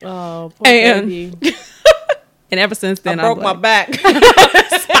Oh, poor and baby. and ever since then, I broke my back.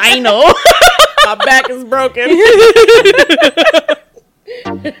 spinal. My back is broken.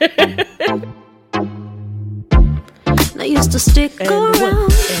 I used to stick around.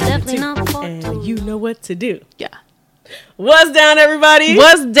 Definitely not for and you know what to do. Yeah. What's down, everybody?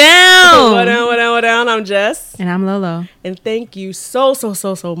 What's down? What down? I'm Jess. And I'm Lolo. And thank you so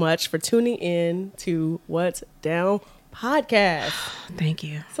much for tuning in to What's Down podcast. Thank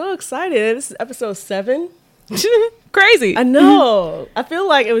you. So excited. This is episode 7. Crazy. I know. I feel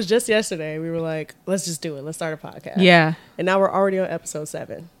like it was just yesterday. We were like, let's just do it. Let's start a podcast. Yeah. And now we're already on episode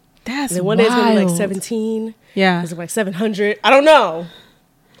 7. That's and then one day it's going to be like 17. Yeah. It's like 700. I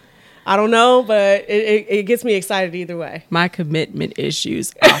don't know, but it gets me excited either way. My commitment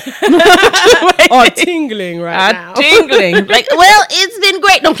issues are tingling right now. Tingling. Like, well, it's been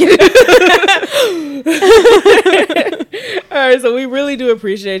great. Don't get it. All right, so we really do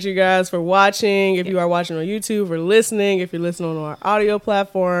appreciate you guys for watching. If you are watching on YouTube or listening, if you're listening on our audio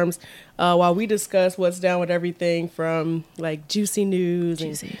platforms, while we discuss what's down with everything from like juicy news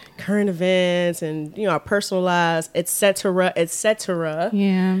and current events and, you know, our personal lives, etc.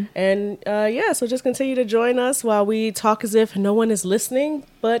 Yeah. And so just continue to join us while we talk as if no one is listening,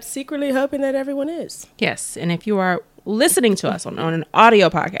 but secretly hoping that everyone is. Yes. And if you are listening to us on an audio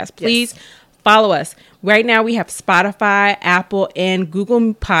podcast, please follow us. Right now we have Spotify, Apple, and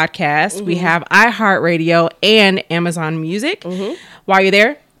Google Podcasts. We have iHeartRadio and Amazon Music. While you're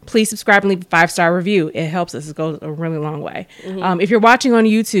there, please subscribe and leave a 5-star review. It helps us. It goes a really long way. If you're watching on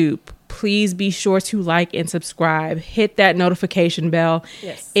YouTube, please be sure to like and subscribe. Hit that notification bell.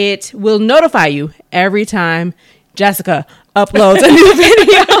 Yes. It will notify you every time Jessica uploads a new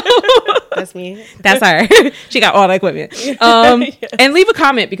video. That's me. That's her. She got all the equipment. And leave a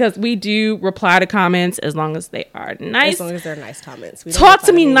comment because we do reply to comments as long as they are nice. As long as they're nice comments. We don't talk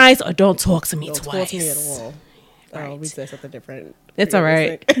to me nice or don't talk to me don't twice. Talk to me at all. Right. Oh, we said something different. It's all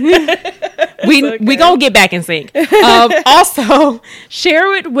right. Okay. We gonna get back in sync. Also,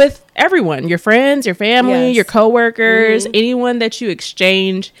 share it with everyone, your friends, your family, your coworkers, anyone that you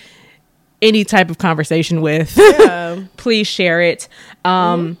exchange any type of conversation with. Please share it.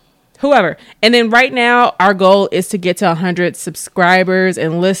 Whoever. And then right now, our goal is to get to 100 subscribers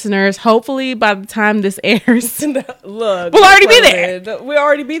and listeners. Hopefully, by the time this airs, Look, we'll already be there. We'll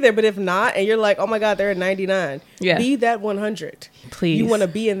already be there. But if not, and you're like, oh my God, they're at 99. Yeah. Be that 100. Please. You want to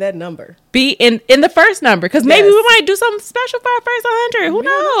be in that number. Be in the first number because maybe we might do something special for our first 100. Who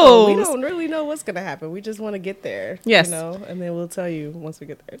knows? We don't really know what's going to happen. We just want to get there. Yes. You know, and then we'll tell you once we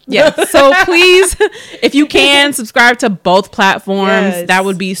get there. Yeah. So please, if you can, subscribe to both platforms. Yes. That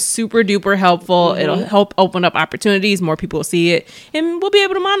would be super duper helpful. It'll help open up opportunities. More people will see it and we'll be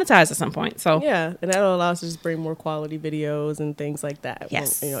able to monetize at some point. So yeah, and that'll allow us to just bring more quality videos and things like that.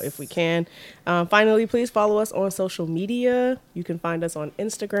 Yes. You know, if we can. Finally, please follow us on social media. You can find us on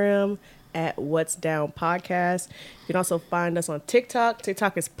Instagram at What's Down Podcast. You can also find us on TikTok.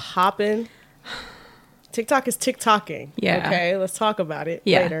 TikTok is popping. TikTok is TikToking. Yeah. Okay, let's talk about it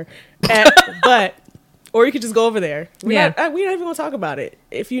Yeah. later. Or you could just go over there. We're not even going to talk about it.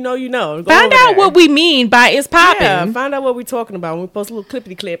 If you know, you know. Find out what we mean by it's popping. Yeah, find out what we're talking about. We post little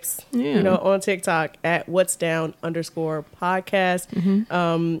clippity clips, you know, on TikTok at What's Down _podcast.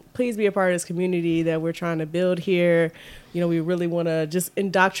 Please be a part of this community that we're trying to build here. You know, we really want to just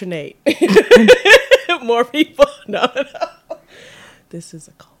indoctrinate more people. No. This is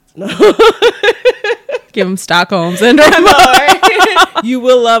a cult. No. Give them Stockholm syndrome. You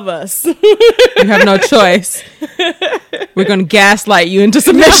will love us. You have no choice. We're going to gaslight you into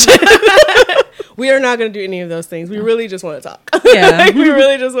submission. We are not going to do any of those things. We really just want to talk. Yeah. We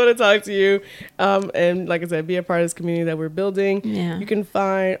really just want to talk to you. And like I said, be a part of this community that we're building. Yeah. You can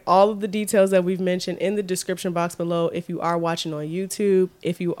find all of the details that we've mentioned in the description box below. If you are watching on YouTube,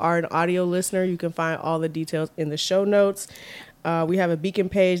 if you are an audio listener, you can find all the details in the show notes. We have a beacon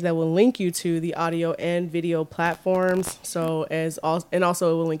page that will link you to the audio and video platforms. And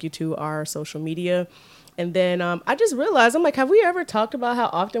also it will link you to our social media. And then I just realized, I'm like, have we ever talked about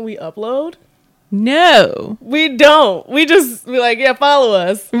how often we upload? No. We don't. We like, yeah, follow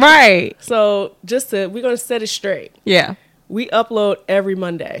us. Right. So we're going to set it straight. Yeah. We upload every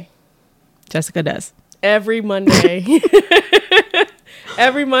Monday. Jessica does. Every Monday.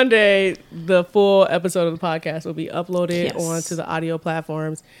 Every Monday, the full episode of the podcast will be uploaded onto the audio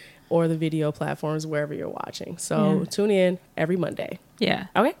platforms or the video platforms, wherever you're watching. So tune in every Monday. Yeah.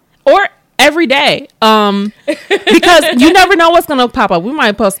 Okay. Or every day. Because you never know what's going to pop up. We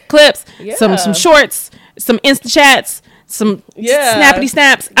might post clips, some shorts, some Insta chats, some snappity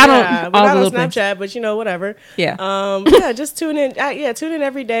snaps. I don't we're all not the on little things. Snapchat, but whatever. Yeah. Just tune in. Tune in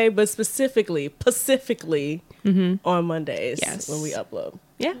every day, but specifically on Mondays when we upload.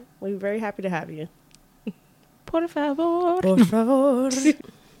 Yeah. We're very happy to have you. Por favor. Por favor.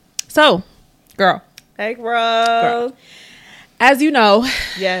 So, girl. Hey, girl. As you know,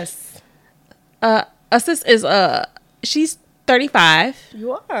 yes. Sis is she's 35.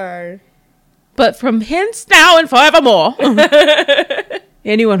 You are. But from hence now and forevermore,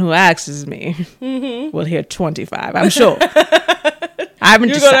 anyone who asks me will hear 25. I'm sure. I haven't.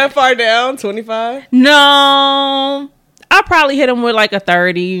 You go that far down? 25? No, I'll probably hit him with like a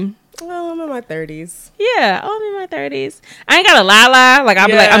 30. Well, I'm in my 30s. Yeah, I'm in my 30s. I ain't got a lie. Like I'll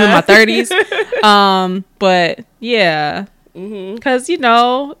be like, I'm in my 30s. But yeah. Because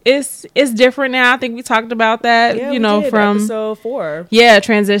it's different now. I think we talked about that. Yeah, from episode 4. Yeah,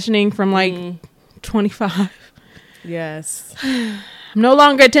 transitioning from like 25. Yes. I'm no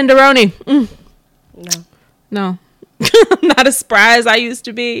longer a tenderoni. No. I'm not as spry as I used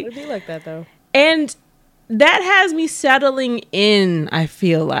to be. It'd be like that though. And that has me settling in. I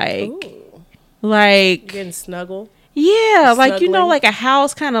feel like, like getting snuggle. Yeah, like snuggling. like a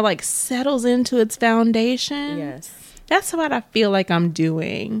house kind of like settles into its foundation. Yes. That's what I feel like I'm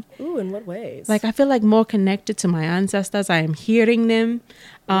doing. Ooh, in what ways? Like, I feel like more connected to my ancestors. I am hearing them.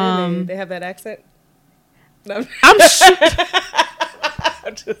 Really? They have that accent? No. I'm sure.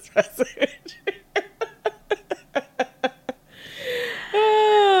 I'm just messing with you.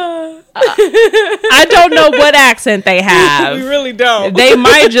 I don't know what accent they have. We really don't. They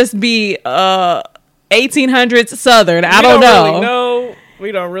might just be 1800s Southern. I don't know. Really know.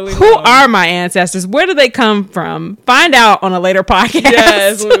 We don't really know. Who are my ancestors? Where do they come from? Find out on a later podcast.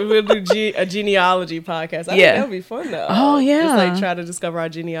 Yes, we'll do a genealogy podcast. I think that would be fun, though. Oh, yeah. Just like try to discover our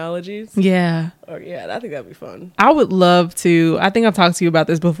genealogies. Yeah. I think that'd be fun. I would love to. I think I've talked to you about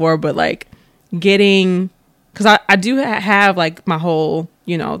this before, but like getting, because I do have like my whole,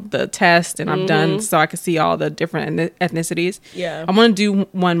 the test, and I'm done so I can see all the different ethnicities. Yeah. I want to do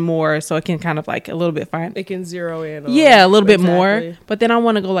one more so it can kind of like a little bit find. It can zero in. Yeah, a little bit more. But then I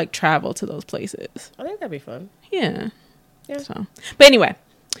want to go like travel to those places. I think that'd be fun. Yeah. So, but anyway,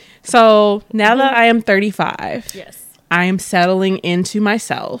 so now that I am 35, yes, I am settling into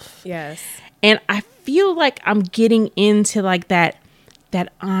myself. Yes. And I feel like I'm getting into like that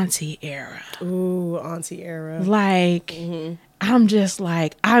auntie era. Ooh, auntie era. Like, I'm just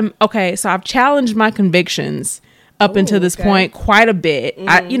like, okay, so I've challenged my convictions up until this point quite a bit.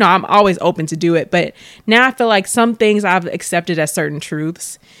 I'm always open to do it, but now I feel like some things I've accepted as certain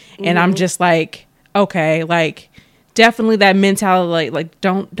truths, and I'm just like, okay, like definitely that mentality, like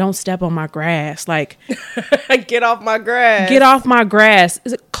don't step on my grass, like get off my grass,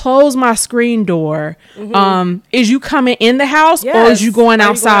 close my screen door. Is you coming in the house or is you going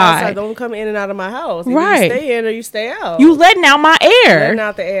outside? Don't come in and out of my house. Either right, you stay in or you stay out. You letting out my air, letting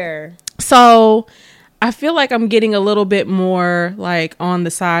out the air. So I feel like I'm getting a little bit more like on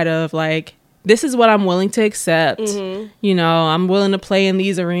the side of like, this is what I'm willing to accept. I'm willing to play in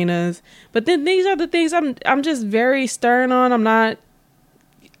these arenas. But then these are the things I'm just very stern on. I'm not.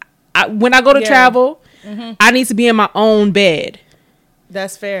 When I go to travel, I need to be in my own bed.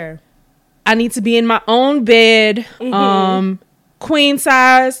 That's fair. I need to be in my own bed. Queen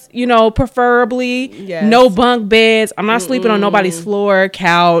size, preferably. Yes. No bunk beds. I'm not sleeping on nobody's floor,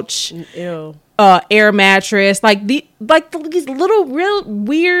 couch. Ew. Air mattress, like these little real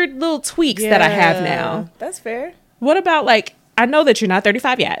weird little tweaks that I have now. That's fair. What about like, I know that you're not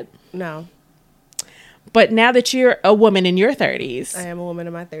 35 yet. No. But now that you're a woman in your 30s. I am a woman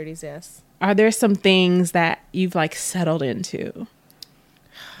in my 30s, yes. Are there some things that you've like settled into?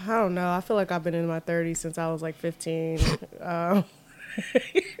 I don't know. I feel like I've been in my 30s since I was like 15.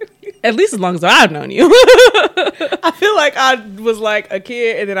 At least as long as I've known you. I feel like I was like a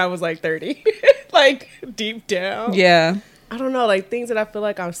kid and then I was like 30. Like deep down. Yeah. I don't know. Like things that I feel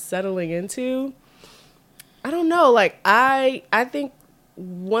like I'm settling into. I don't know. Like I think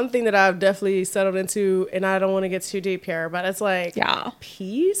one thing that I've definitely settled into, and I don't want to get too deep here, but it's like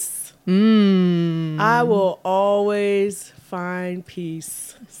peace. I will always find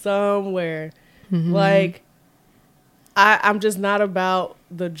peace somewhere. Like I'm just not about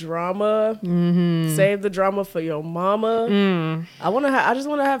the drama. Save the drama for your mama. I just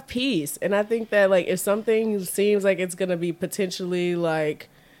want to have peace. And I think that like if something seems like it's gonna be potentially like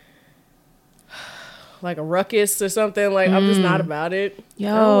a ruckus or something, like I'm just not about it. I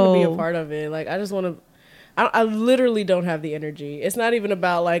don't want to be a part of it. Like I just want to. I literally don't have the energy. It's not even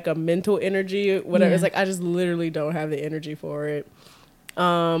about like a mental energy or whatever. It's like I just literally don't have the energy for it.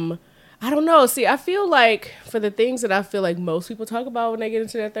 I don't know. See, I feel like for the things that I feel like most people talk about when they get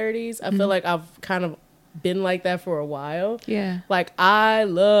into their 30s, I feel like I've kind of been like that for a while. Yeah. Like, I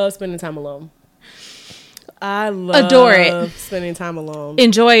love spending time alone. I love Adore it. spending time alone.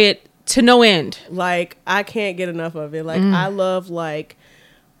 Enjoy it to no end. Like, I can't get enough of it. Like, I love, like,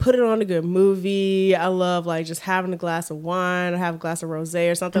 putting on a good movie. I love, like, just having a glass of wine or have a glass of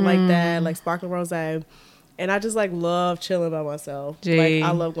rosé or something like that, like sparkling rosé. And I just, like, love chilling by myself. Gee. Like,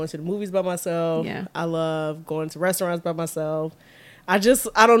 I love going to the movies by myself. Yeah. I love going to restaurants by myself. I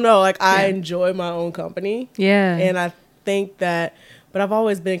don't know. Like, I enjoy my own company. Yeah. And I think that, but I've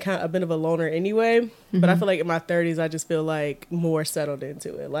always been kind of a bit of a loner anyway. But I feel like in my 30s, I just feel like more settled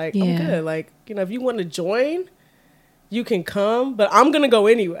into it. Like, I'm good. Like, you know, if you want to join, you can come, but I'm going to go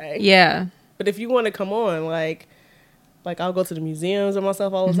anyway. Yeah. But if you want to come on, like I'll go to the museums by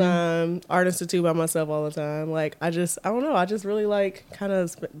myself all the time, Art Institute by myself all the time. Like, I don't know. I just really like kind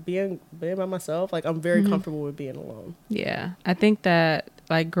of being by myself. Like, I'm very comfortable with being alone. Yeah. I think that,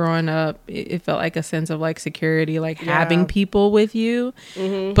 like, growing up, it felt like a sense of, like, security, like having people with you.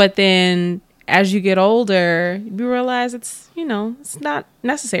 But then as you get older, you realize it's, you know, it's not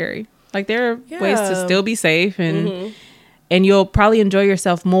necessary. Like, there are ways to still be safe, and you'll probably enjoy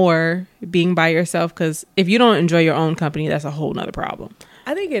yourself more being by yourself, because if you don't enjoy your own company, that's a whole nother problem.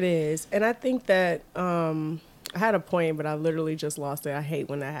 I think it is. And I think that I had a point, but I literally just lost it. I hate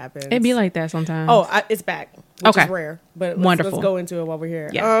when that happens. It'd be like that sometimes. Oh, it's back, which Okay. is rare. But Wonderful. Let's go into it while we're here.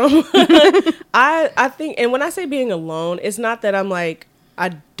 Yeah. I think, and when I say being alone, it's not that I'm like,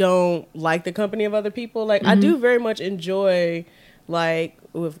 I don't like the company of other people. Like, I do very much enjoy, like,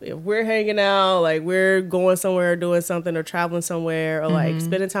 if we're hanging out, like, we're going somewhere, doing something, or traveling somewhere, or like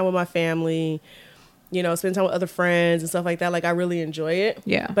spending time with my family, you know, spending time with other friends and stuff like that. Like, I really enjoy it.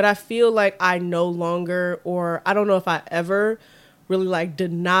 Yeah. But I feel like I no longer, or I don't know if I ever really, like,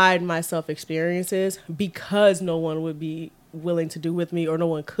 denied myself experiences because no one would be willing to do with me, or no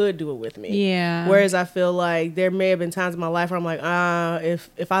one could do it with me. Yeah. Whereas I feel like there may have been times in my life where I'm like,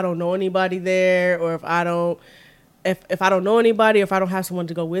 if I don't know anybody there, or if I don't know anybody, or if I don't have someone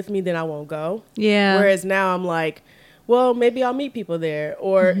to go with me, then I won't go. Yeah. Whereas now I'm like, well, maybe I'll meet people there,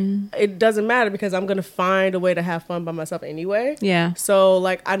 or it doesn't matter because I'm going to find a way to have fun by myself anyway. Yeah. So,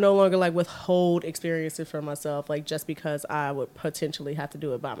 like, I no longer, like, withhold experiences for myself, like, just because I would potentially have to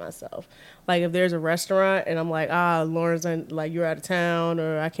do it by myself. Like, if there's a restaurant and I'm like, Lauren's like, you're out of town,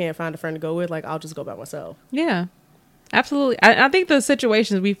 or I can't find a friend to go with, like, I'll just go by myself. Yeah. Absolutely. I think the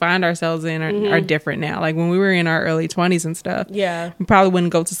situations we find ourselves in are different now. Like, when we were in our early 20s and stuff, Yeah. we probably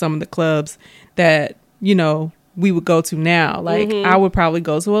wouldn't go to some of the clubs that, you know, we would go to now. Like, I would probably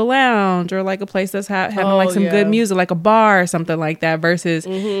go to a lounge, or like a place that's having like some good music, like a bar or something like that, versus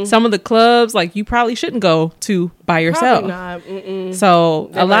some of the clubs, like, you probably shouldn't go to by yourself. Probably not. So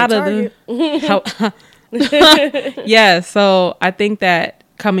They're a lot of the yeah, so I think that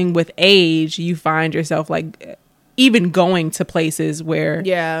coming with age, you find yourself, like, even going to places where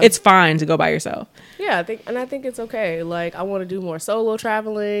it's fine to go by yourself. Yeah, I think it's okay. Like, I want to do more solo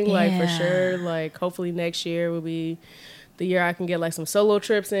traveling, like, for sure. Like, hopefully next year will be the year I can get, like, some solo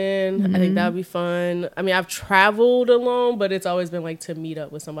trips in. I think that would be fun. I mean, I've traveled alone, but it's always been, like, to meet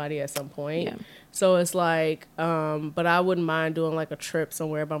up with somebody at some point. Yeah. So it's like, but I wouldn't mind doing, like, a trip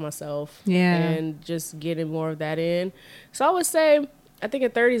somewhere by myself. Yeah. And just getting more of that in. So I would say, I think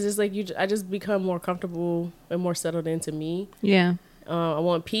at 30s, it's like I just become more comfortable and more settled into me. Yeah. I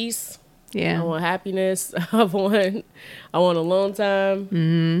want peace. Yeah. I want happiness. I want alone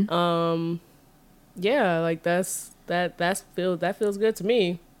time. Yeah, like that feels good to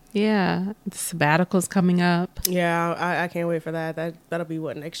me. Yeah. The sabbatical's coming up. Yeah, I can't wait for that. That'll be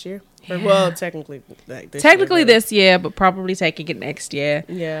what, next year? Yeah. Well, technically this year, but probably taking it next year.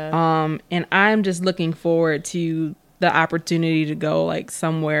 Yeah. And I'm just looking forward to the opportunity to go, like,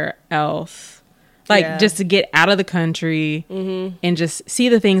 somewhere else. Like, just to get out of the country and just see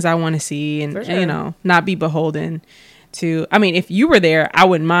the things I want to see, and, you know, not be beholden to, I mean, if you were there, I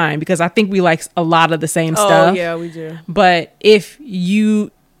wouldn't mind, because I think we like a lot of the same stuff. Oh, yeah, we do. But if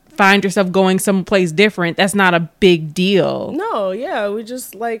you find yourself going someplace different, that's not a big deal. No, yeah, you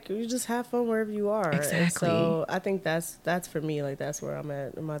just have fun wherever you are. Exactly. So I think that's for me, like, that's where I'm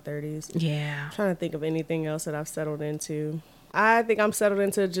at in my 30s. Yeah. I'm trying to think of anything else that I've settled into. I think I'm settled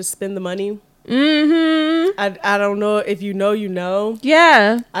into just spend the money. I don't know if you know.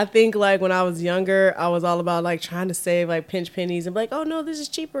 Yeah. I think, like, when I was younger, I was all about, like, trying to save, like, pinch pennies and be like, oh no, this is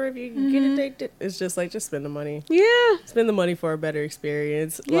cheaper if you get it. It's just like, just spend the money. Yeah. Spend the money for a better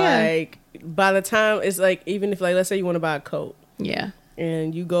experience. Yeah. Like, by the time it's like, even if, like, let's say you want to buy a coat. Yeah.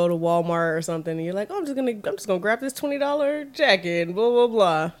 and you go to Walmart or something and you're like, oh, I'm just gonna grab this $20 jacket and blah blah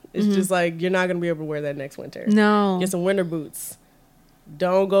blah. It's just like you're not gonna be able to wear that next winter. No. Get some winter boots.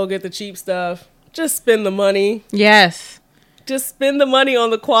 Don't go get the cheap stuff. Just spend the money. Yes. Just spend the money on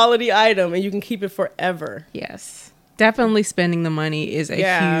the quality item and you can keep it forever. Yes. Definitely spending the money is a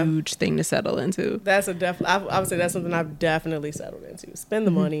huge thing to settle into. That's I would say that's something I've definitely settled into. Spend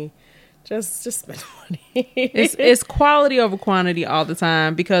the money. Just spend the money. It's quality over quantity all the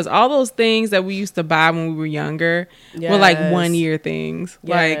time, because all those things that we used to buy when we were younger were like 1 year things,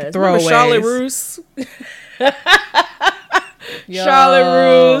 like throwaways. Charlotte Russe. Charlotte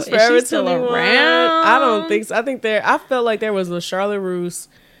Russe, Forever is she still 21. around? I don't think so. I felt like there was a Charlotte Russe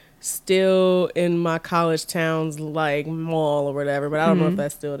still in my college town's like mall or whatever, but I don't know if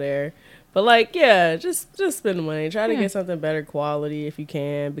that's still there. But like, yeah, just spend the money. Try to get something better quality if you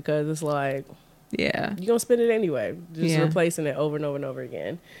can, because it's like, you're gonna spend it anyway. Just replacing it over and over and over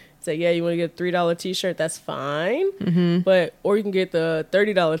again. Say, you want to get a $3 t-shirt, that's fine. But or you can get the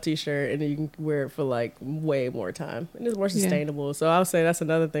 $30 t-shirt and then you can wear it for like way more time, and it's more sustainable. So I would say that's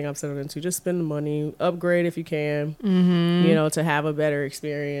another thing I'm settled into. Just spend the money, upgrade if you can. You know, to have a better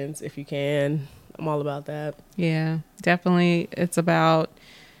experience if you can. I'm all about that. Yeah, definitely. It's about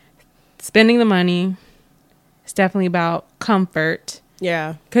spending the money. It's definitely about comfort.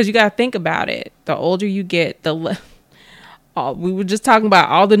 Yeah, because you got to think about it. The older you get, we were just talking about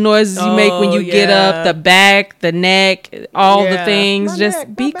all the noises you make when you get up, the back, the neck, all the things.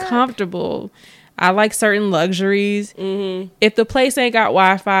 Just be comfortable. I like certain luxuries. If the place ain't got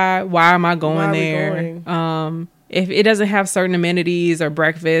Wi-Fi, why am I going there? If it doesn't have certain amenities or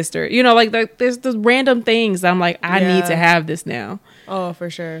breakfast or, you know, like there's the random things that I'm like, I need to have this now. Oh, for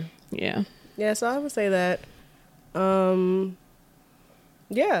sure. Yeah. Yeah, so I would say that.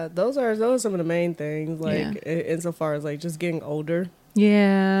 Yeah, those are some of the main things. Like insofar as like just getting older.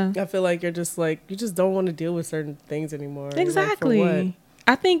 Yeah. I feel like you're just like you just don't want to deal with certain things anymore. Exactly. Like, for what?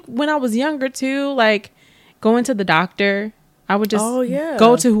 I think when I was younger too, like going to the doctor, I would just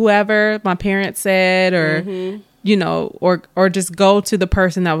go to whoever my parents said, or you know, or just go to the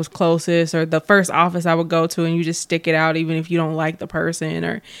person that was closest, or the first office I would go to, and you just stick it out even if you don't like the person,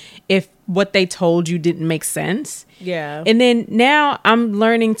 or if what they told you didn't make sense. Yeah. And then now I'm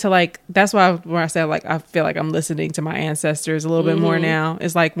learning to like, that's why when I said like I feel like I'm listening to my ancestors a little bit more now.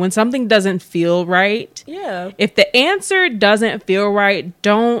 It's like when something doesn't feel right. Yeah. If the answer doesn't feel right,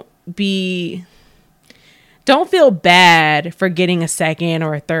 don't feel bad for getting a second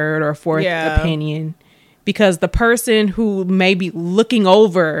or a third or a fourth opinion, because the person who may be looking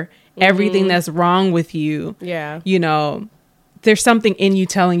over everything that's wrong with you, you know, there's something in you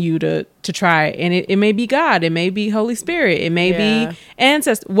telling you to try it. And it may be God, it may be Holy Spirit, it may be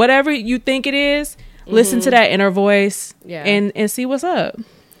ancestors, whatever you think it is, listen to that inner voice and see what's up.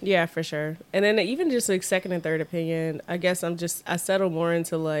 Yeah, for sure. And then even just like second and third opinion, I guess I settle more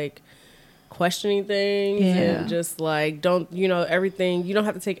into like questioning things and just like everything, you don't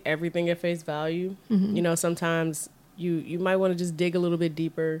have to take everything at face value. You know, sometimes you might want to just dig a little bit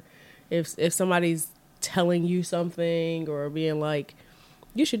deeper if somebody's telling you something or being like,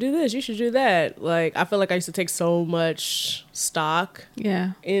 you should do this, you should do that. Like, I feel like I used to take so much stock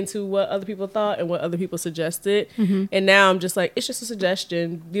into what other people thought and what other people suggested. And now I'm just like, it's just a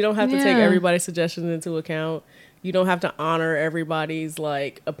suggestion. You don't have to take everybody's suggestions into account. You don't have to honor everybody's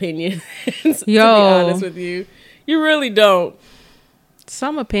like opinion. To be honest with you, you really don't.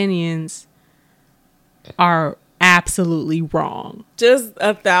 Some opinions are absolutely wrong, just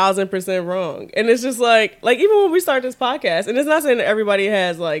 1,000% wrong. And it's just like even when we start this podcast, and it's not saying that everybody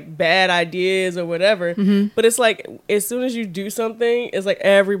has like bad ideas or whatever, but it's like as soon as you do something, it's like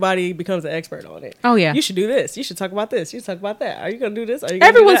everybody becomes an expert on it. Oh yeah, you should do this, you should talk about this, you should talk about that, are you gonna do this,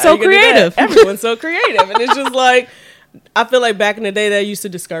 everyone's so creative. Everyone's so creative. And it's just like, I feel like back in the day that used to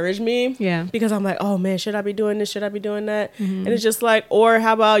discourage me. Yeah. Because I'm like, oh man, should I be doing this? Should I be doing that? And it's just like, or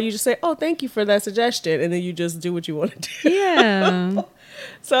how about you just say, oh, thank you for that suggestion. And then you just do what you want to do. Yeah.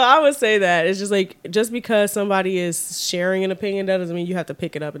 So I would say that it's just like, just because somebody is sharing an opinion, that doesn't mean you have to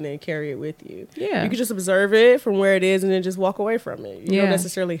pick it up and then carry it with you. Yeah. You can just observe it from where it is and then just walk away from it. You don't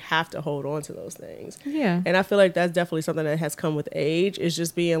necessarily have to hold on to those things. Yeah. And I feel like that's definitely something that has come with age, is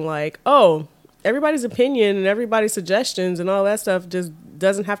just being like, oh, everybody's opinion and everybody's suggestions and all that stuff just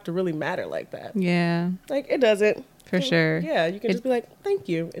doesn't have to really matter like that. Yeah. Like, it doesn't. For sure. Yeah, you can just be like, thank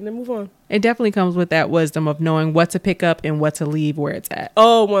you, and then move on. It definitely comes with that wisdom of knowing what to pick up and what to leave where it's at.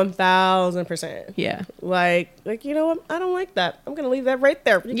 Oh, 1,000%. Yeah. Like, you know what? I don't like that. I'm going to leave that right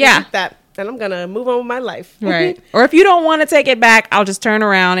there. You can keep that. and I'm gonna move on with my life. Right. Or if you don't want to take it back, I'll just turn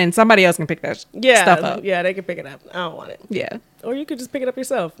around and somebody else can pick that stuff up. Yeah, they can pick it up. I don't want it. Yeah. Or you could just pick it up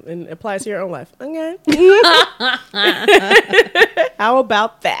yourself and apply it to your own life. Okay. How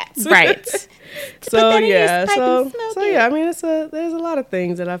about that? Right. So yeah, so yeah. I mean, there's a lot of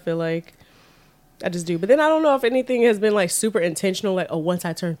things that I feel like I just do, but then I don't know if anything has been like super intentional. Like, oh, once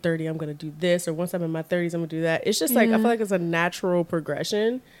I turn 30, I'm gonna do this, or once I'm in my 30s, I'm gonna do that. It's just like I feel like it's a natural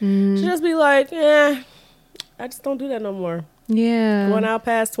progression. To just be like, I just don't do that no more. Yeah. Going out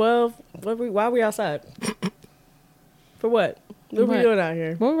past 12. Why are we outside? For what? What are we doing out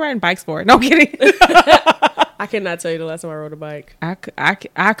here? What are we riding bikes for? No, I'm kidding. I cannot tell you the last time I rode a bike. I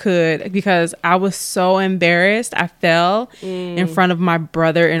could because I was so embarrassed. I fell in front of my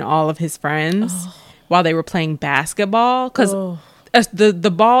brother and all of his friends while they were playing basketball because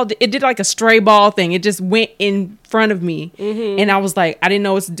the ball, it did like a stray ball thing. It just went in front of me and I was like, I didn't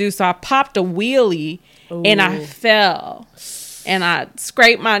know what to do. So I popped a wheelie and I fell and I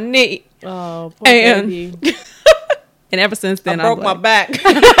scraped my knee. Oh, poor baby. And ever since then, I broke my back.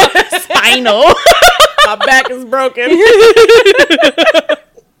 Spinal. My back is broken.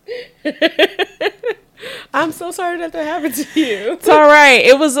 I'm so sorry that happened to you. It's all right.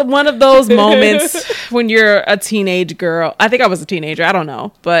 It was one of those moments when you're a teenage girl. I think I was a teenager. I don't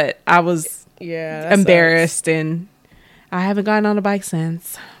know. But I was embarrassed and I haven't gotten on a bike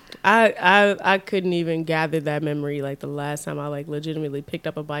since. I couldn't even gather that memory like the last time I like legitimately picked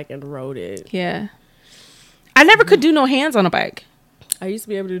up a bike and rode it. Yeah. I never could do no hands on a bike. I used to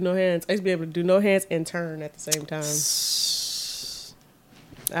be able to do no hands. I used to be able to do no hands and turn at the same time.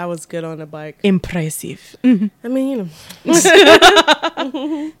 I was good on the bike. Impressive. I mean, you know.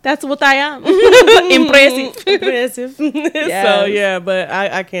 That's what I am. Impressive. Yes. So, yeah, but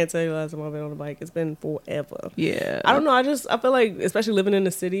I can't tell you the last time I've been on a bike. It's been forever. Yeah. I don't know. I feel like, especially living in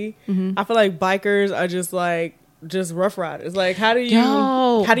the city, I feel like bikers are just rough riders. Like, how do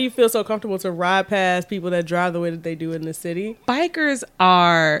you feel so comfortable to ride past people that drive the way that they do in the city? Bikers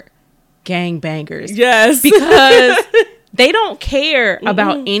are gangbangers. Yes. Because they don't care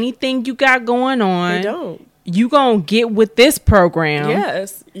about anything you got going on. They don't. You gonna get with this program.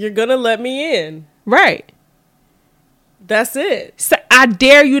 Yes. You're gonna let me in. Right. That's it. So I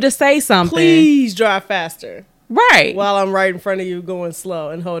dare you to say something. Please drive faster. Right. While I'm right in front of you going slow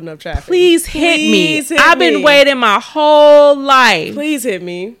and holding up traffic. Please hit me. I've been waiting my whole life. Please hit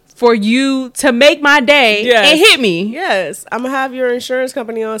me. For you to make my day and hit me. Yes. I'm going to have your insurance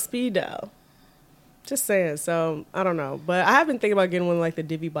company on speed dial. Just saying. So, I don't know. But I have been thinking about getting one of like the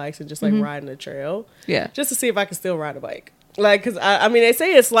divvy bikes and just like riding the trail. Yeah. Just to see if I can still ride a bike. Like, because I mean, they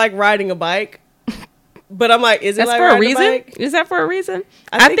say it's like riding a bike. But I'm like, is it like riding a bike? Is that for a reason?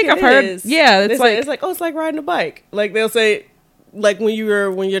 I think I've heard. Yeah, it's like riding a bike. Like they'll say, like when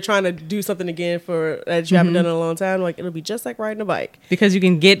you're trying to do something again that you haven't done in a long time, like it'll be just like riding a bike because you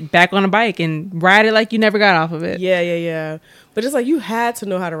can get back on a bike and ride it like you never got off of it. Yeah. But it's like you had to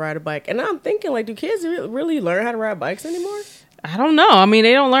know how to ride a bike, and I'm thinking like, do kids really learn how to ride bikes anymore? I don't know. I mean,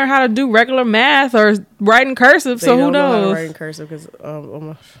 they don't learn how to do regular math or write in cursive, so who knows? They don't know how to write in cursive because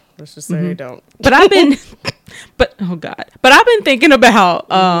let's just say they don't. But I've been, but I've been thinking about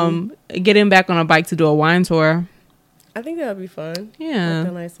getting back on a bike to do a wine tour. I think that would be fun. Yeah, like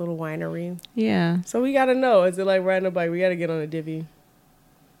a nice little winery. Yeah. So we gotta know: is it like riding a bike? We gotta get on a divvy.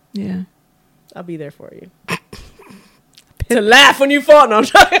 Yeah, I'll be there for you. To laugh when you fall. No,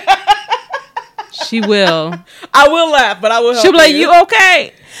 she will. I will laugh, but I will help. She'll be like, "You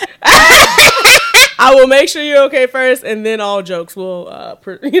okay?" I will make sure you're okay first, and then all jokes will,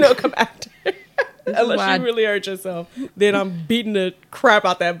 come after. Unless you really hurt yourself, then I'm beating the crap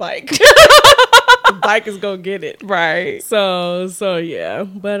out that bike. The bike is gonna get it right. So yeah,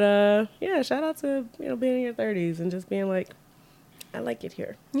 but shout out to being in your 30s and just being like, I like it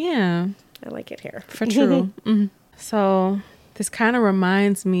here. Yeah, I like it here for true. So this kind of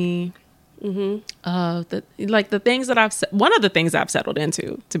reminds me of the things that one of the things I've settled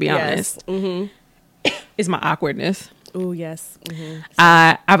into, to be honest, is my awkwardness. Oh yes.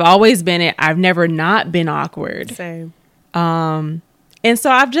 I've always been it. I've never not been awkward. Same. And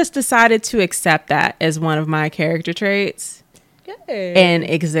so I've just decided to accept that as one of my character traits. Good. And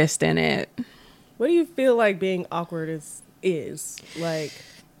exist in it. What do you feel like being awkward is like?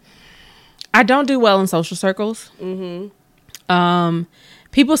 I don't do well in social circles.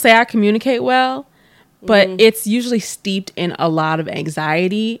 People say I communicate well, but it's usually steeped in a lot of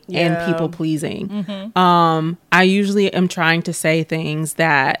anxiety and people pleasing. I usually am trying to say things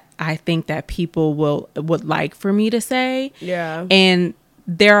that I think that people would like for me to say. Yeah. And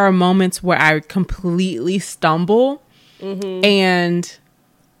there are moments where I completely stumble and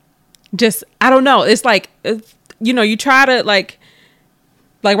just, I don't know. It's like, you try to like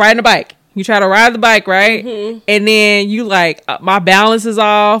riding a bike. You try to ride the bike, right? Mm-hmm. And then you like, my balance is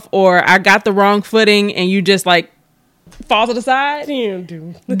off, or I got the wrong footing, and you just like fall to the side.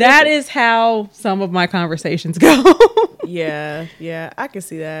 That is how some of my conversations go. Yeah, I can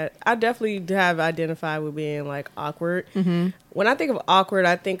see that. I definitely have identified with being like awkward. Mm-hmm. When I think of awkward,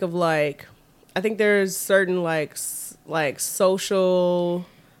 I think of like, I think there's certain like social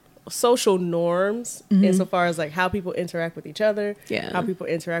norms insofar as like how people interact with each other, how people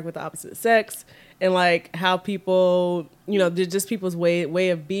interact with the opposite sex, and like how people, just people's way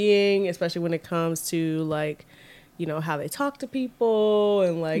of being, especially when it comes to like, how they talk to people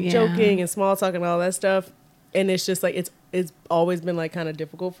and like joking and small talk and all that stuff. And it's just like, it's always been like kind of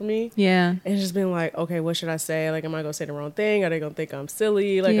difficult for me. Yeah. And it's just been like, okay, what should I say? Like, am I going to say the wrong thing? Are they going to think I'm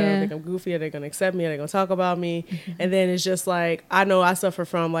silly? Like, are they going to think I'm goofy? Are they going to accept me? Are they going to talk about me? Mm-hmm. And then it's just like, I know I suffer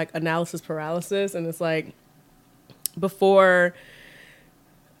from like analysis paralysis. And it's like, before,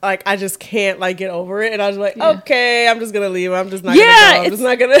 like, I just can't like get over it. And I was like, okay, I'm just going to leave. I'm just not going to go. I'm just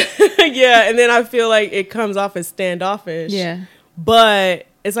not going to. And then I feel like it comes off as standoffish. Yeah. But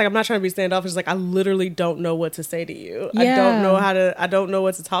it's like, I'm not trying to be standoffish. It's like, I literally don't know what to say to you. Yeah. I don't know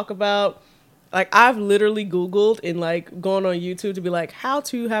what to talk about. Like, I've literally Googled and like gone on YouTube to be like, how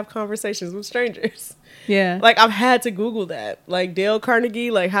to have conversations with strangers. Yeah. Like, I've had to Google that. Like, Dale Carnegie,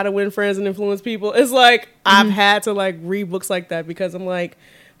 like how to win friends and influence people. It's like, I've had to like read books like that because I'm like,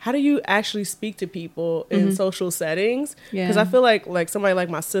 how do you actually speak to people in social settings? Because I feel like somebody like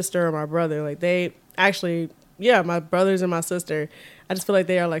my sister or my brother, like they actually, my brothers and my sister, I just feel like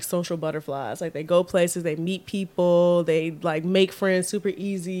they are like social butterflies. Like, they go places, they meet people, they like make friends super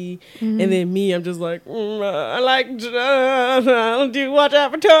easy. Mm-hmm. And then me, I'm just like, I like, do you watch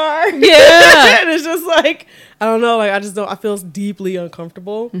Avatar? Yeah. And it's just like, I don't know. Like, I feel deeply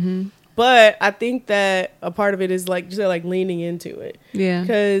uncomfortable. Mm-hmm. But I think that a part of it is like, just like leaning into it. Yeah.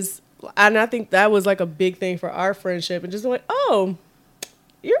 And I think that was like a big thing for our friendship, and just like, oh,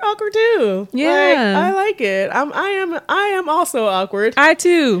 you're awkward too. Yeah, like, I like it. I am also awkward. I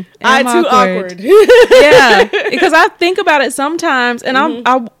too. Awkward. Yeah, because I think about it sometimes, and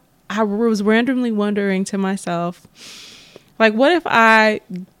I was randomly wondering to myself, like, what if I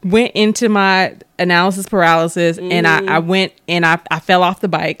went into my analysis paralysis and I went and I fell off the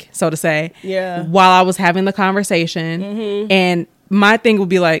bike, so to say, while I was having the conversation, and my thing would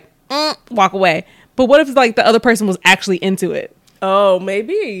be like, walk away. But what if like the other person was actually into it? Oh,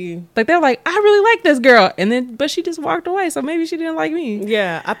 maybe. Like, they're like, I really like this girl. And then, but she just walked away. So maybe she didn't like me.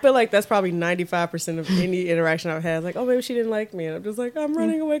 Yeah. I feel like that's probably 95% of any interaction I've had. Like, oh, maybe she didn't like me. And I'm just like, I'm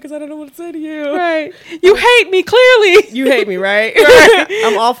running away because I don't know what to say to you. Right. You hate me, clearly. You hate me, right? Right.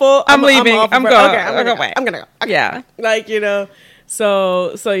 I'm awful. I'm leaving. I'm going. Okay, I'm going away. I'm going to go. Okay. Yeah. Like,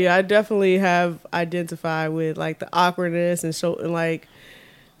 So yeah, I definitely have identified with like the awkwardness and like,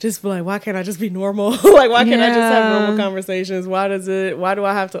 just be like, why can't I just be normal? Like, why can't I just have normal conversations? Why do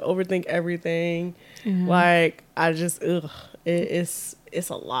I have to overthink everything? Mm-hmm. Like, I just, it's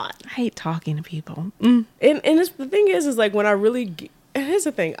a lot. I hate talking to people. And the thing is like, when I really, and here's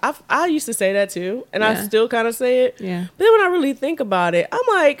the thing, I used to say that too, and I still kind of say it. Yeah. But then when I really think about it, I'm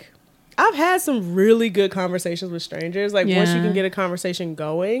like, I've had some really good conversations with strangers. Like, once you can get a conversation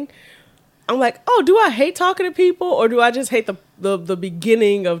going, I'm like, oh, do I hate talking to people, or do I just hate the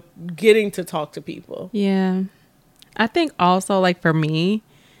beginning of getting to talk to people? Yeah. I think also, like, for me,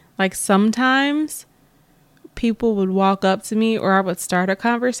 like, sometimes people would walk up to me, or I would start a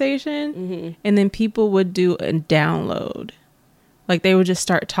conversation, and then people would do a download. Like, they would just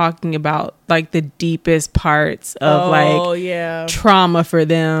start talking about like the deepest parts of trauma for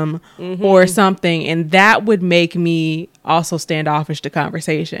them or something. And that would make me also standoffish to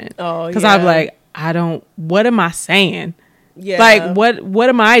conversation. Oh, because I'm like, what am I saying? Yeah. Like, what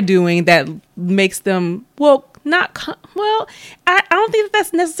am I doing that makes them, I don't think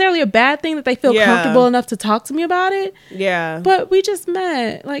that's necessarily a bad thing that they feel comfortable enough to talk to me about it. Yeah. But we just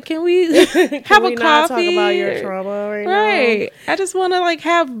met. Like, can we have a coffee? Not talk about your trauma right now? Right. I just want to like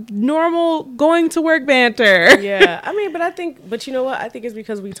have normal going to work banter. Yeah. I mean, but you know what? I think it's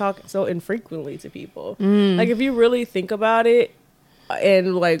because we talk so infrequently to people. Like, if you really think about it,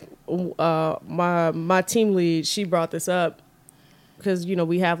 and like my team lead, she brought this up. Because,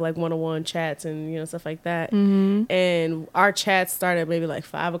 we have like one-on-one chats and, stuff like that. Mm-hmm. And our chats start at maybe like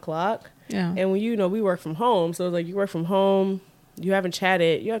 5:00. Yeah. And when, we work from home. So it's like, you work from home, you haven't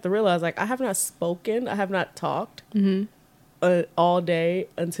chatted. You have to realize, like, I have not spoken. I have not talked all day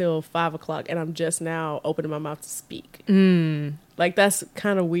until 5:00. And I'm just now opening my mouth to speak. Like, that's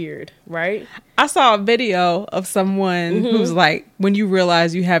kind of weird, right? I saw a video of someone who's like, when you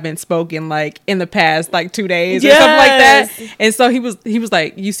realize you haven't spoken like in the past like 2 days or something like that. And so he was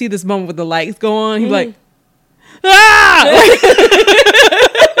like, you see this moment with the lights go on. He was like,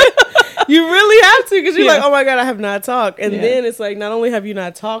 You really have to, because you're like, oh my God, I have not talked. And then it's like, not only have you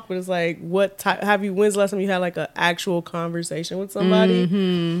not talked, but it's like, when's the last time you had like an actual conversation with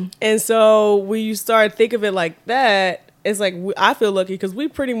somebody? And so when you start think of it like that, it's like, I feel lucky because we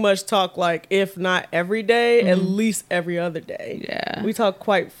pretty much talk like, if not every day, at least every other day. Yeah. We talk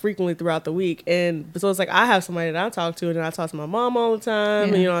quite frequently throughout the week. And so it's like, I have somebody that I talk to, and then I talk to my mom all the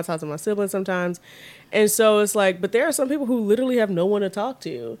time. And, I talk to my siblings sometimes. And so it's like, but there are some people who literally have no one to talk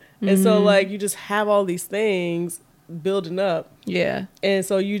to. And so like, you just have all these things building up. Yeah. And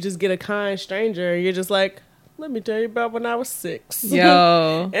so you just get a kind stranger, and you're just like, let me tell you about when I was 6.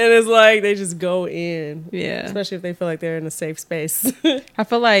 Yo. And it's like, they just go in. Yeah. Especially if they feel like they're in a safe space. I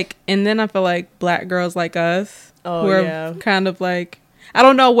feel like Black girls like us, who are kind of like, I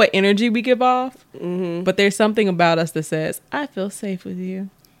don't know what energy we give off, but there's something about us that says, I feel safe with you.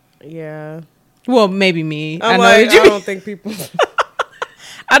 Yeah. Well, maybe me. I don't think people.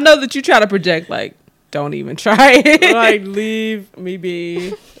 I know that you try to project like, don't even try it. Like, leave me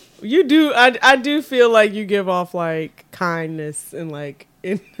be. You do. I do feel like you give off like kindness and like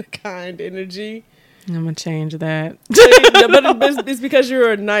kind energy. I'm gonna change that. But it's because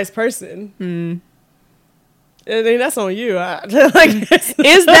you're a nice person. I mean, that's on you. Like,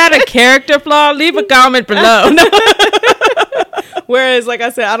 is that a character flaw? Leave a comment below. Whereas, like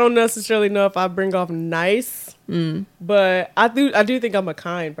I said, I don't necessarily know if I bring off nice. But I do think I'm a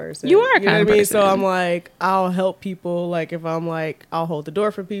kind person. You are a kind person. So I'm like, I'll help people. Like, if I'm like, I'll hold the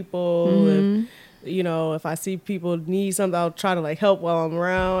door for people. If, if I see people need something, I'll try to like help while I'm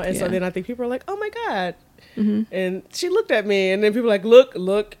around. And so then I think people are like, oh my God. And she looked at me, and then people are like, look.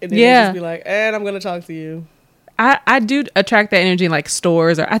 And then they just be like, and I'm going to talk to you. I do attract that energy in like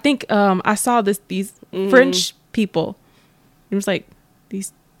stores, or I think I saw these French people. It was like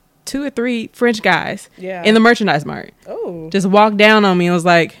these 2 or 3 French guys in the merchandise mart. Oh. Just walked down on me and was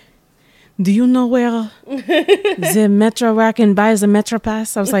like, do you know where the metro where I can buy the metro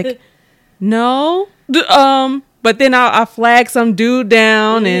pass? I was like, no. But then I flagged some dude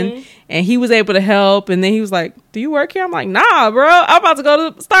down and he was able to help. And then he was like, do you work here? I'm like, nah, bro. I'm about to go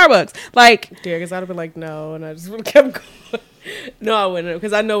to Starbucks. Like, yeah, because I'd have been like, no. And I just would have kept going. No, I wouldn't,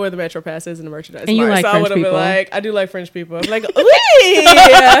 because I know where the Metro Pass is in the merchandise. And you like so French I would have people. been like, I do like French people. I'm like, oui,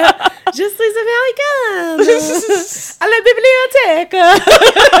 je suis américaine. À la bibliothèque.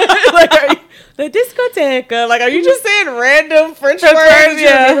 Like, are you, the discotheque. Like, are you just saying random French words you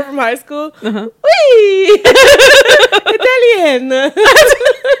remember from high school? Oui, Italienne.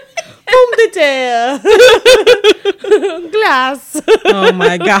 Pomme de terre. Glace. oh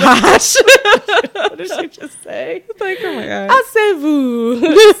my gosh. What did she just say? Like, oh my god. Asseyez-vous.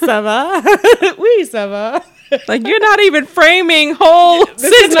 Ça va? Oui, ça va. Like, you're not even framing whole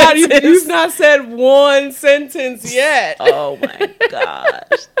sentences. You've not said one sentence yet. Oh my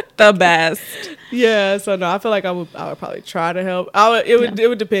gosh. The best. Yeah, so no, I feel like I would probably try to help. It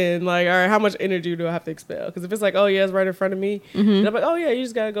would depend. Like, all right, how much energy do I have to expel? Because if it's like, oh yeah, it's right in front of me, and I'm like, oh yeah, you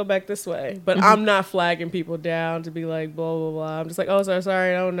just gotta go back this way. But I'm not flagging people down to be like blah blah blah. I'm just like, oh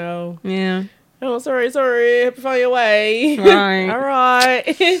sorry, I don't know. Yeah. Oh sorry, hope you find your way. Right. All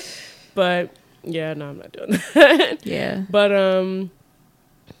right. But yeah, no, I'm not doing that. Yeah. But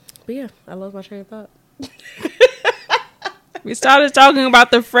yeah, I lost my train of thought. We started talking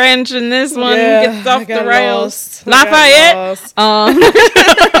about the French, and this one gets off the rails. Lafayette.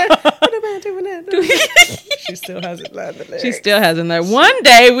 She still hasn't learned the lyrics. She still hasn't learned. One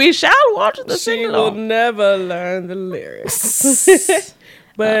day we shall watch the She will sing-along. never learn the lyrics.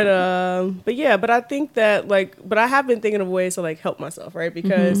 But I think that but I have been thinking of ways to like help myself, right?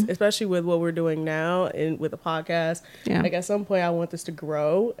 Because especially with what we're doing now and with the podcast, like at some point I want this to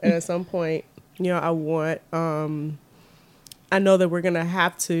grow, and at some point, I want I know that we're gonna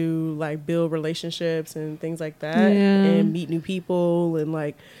have to like build relationships and things like that, and meet new people, and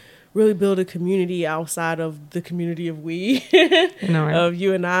like really build a community outside of the community of we, right? Of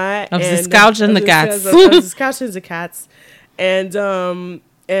you and I, of and the Scouch and the Cats, of the Scouch and the Cats, and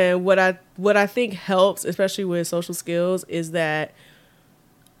what I think helps, especially with social skills, is that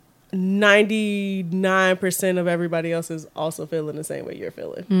 99% of everybody else is also feeling the same way you're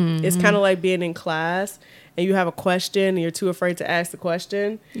feeling. It's kind of like being in class and you have a question and you're too afraid to ask the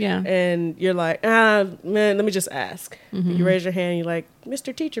question. Yeah. And you're like, man, let me just ask. You raise your hand, you're like,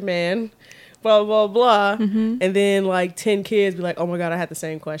 Mr. Teacher Man, blah, blah, blah. And then like 10 kids be like, oh my God, I had the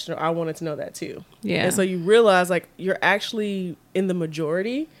same question, or I wanted to know that too. Yeah. And so you realize like you're actually in the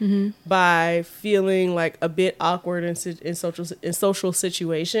majority by feeling like a bit awkward in social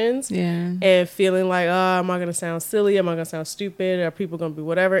situations, and feeling like, oh, am I gonna sound silly? Am I gonna sound stupid? Are people gonna be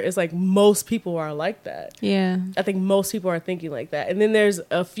whatever? It's like most people are like that. I think most people are thinking like that. And then there's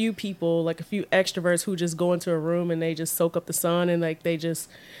a few people, like a few extroverts, who just go into a room and they just soak up the sun, and like they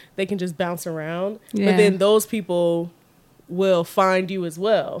can just bounce around. But then those people will find you as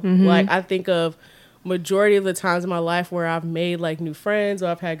well. Like I think of majority of the times in my life where I've made like new friends or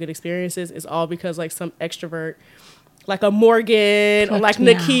I've had good experiences is all because like some extrovert, like a Morgan or like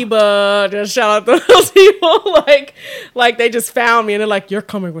Nakiba, just shout out to those people, like they just found me and they're like, you're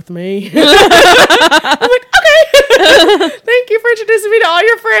coming with me. I'm like, okay. Thank you for introducing me to all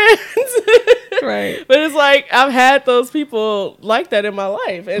your friends. Right. But it's like I've had those people like that in my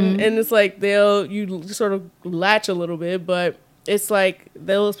life, and it's like you sort of latch a little bit, but it's like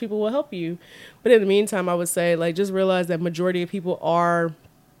those people will help you. But in the meantime, I would say, like, just realize that majority of people are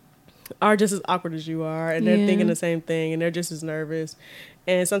just as awkward as you are, and they're thinking the same thing, and they're just as nervous.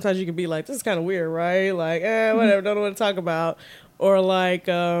 And sometimes you can be like, this is kind of weird, right? Like, whatever, don't know what to talk about. Or like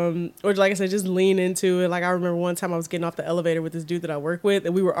I said, just lean into it. Like, I remember one time I was getting off the elevator with this dude that I work with,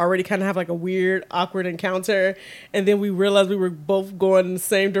 and we were already kind of have like a weird, awkward encounter. And then we realized we were both going in the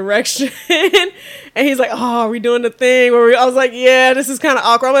same direction. And he's like, oh, are we doing the thing? I was like, yeah, this is kind of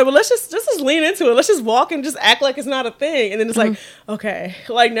awkward. I'm like, well, let's just lean into it. Let's just walk and just act like it's not a thing. And then it's like, okay,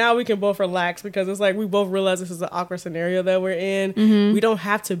 like now we can both relax, because it's like we both realize this is an awkward scenario that we're in. We don't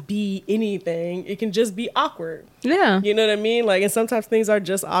have to be anything. It can just be awkward. Yeah. You know what I mean? Like, and sometimes things are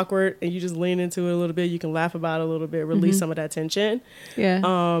just awkward and you just lean into it a little bit. You can laugh about it a little bit, release some of that tension. Yeah.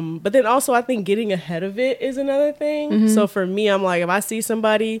 But then also I think getting ahead of it is another thing. So for me, I'm like, if I see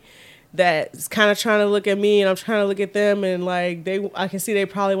somebody that's kind of trying to look at me and I'm trying to look at them, and like I can see they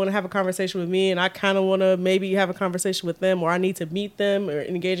probably want to have a conversation with me, and I kind of want to maybe have a conversation with them, or I need to meet them or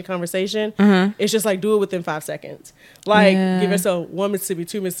engage in conversation. It's just like, do it within 5 seconds. Like, give yourself 1 Mississippi,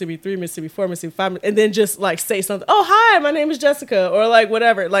 2 Mississippi, 3 Mississippi, 4 Mississippi, 5 and then just like say something. Oh, hi, my name is Jessica, or like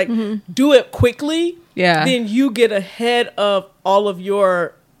whatever. Like, do it quickly. Then you get ahead of all of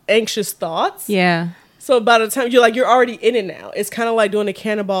your anxious thoughts. So by the time you're already in it now. It's kind of like doing a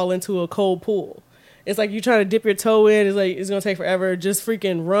cannonball into a cold pool. It's like you're trying to dip your toe in. It's like, it's going to take forever. Just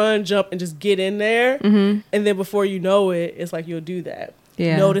freaking run, jump, and just get in there. And then before you know it, it's like you'll do that.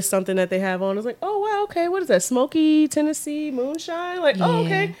 Notice something that they have on. It's like, oh, wow, okay. What is that? Smoky Tennessee moonshine? Like, oh,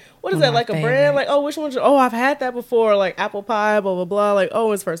 okay. What is that? Like a brand? Like, oh, which one? Oh, I've had that before. Like apple pie, blah, blah, blah. Like,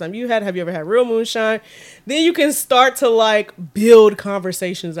 oh, it's the first time you had. Have you ever had real moonshine? Then you can start to like build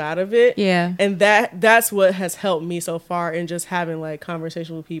conversations out of it. And that's what has helped me so far in just having like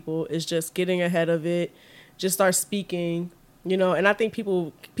conversation with people, is just getting ahead of it. Just start speaking. And I think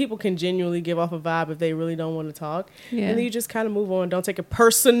people can genuinely give off a vibe if they really don't want to talk. And then you just kind of move on. Don't take it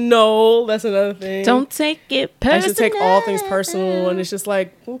personal. That's another thing. Don't take it personal. I should take all things personal. And it's just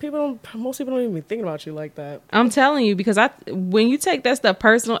like, most people don't even be thinking about you like that. I'm telling you, because when you take that stuff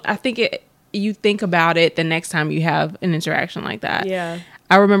personal, I think you think about it the next time you have an interaction like that.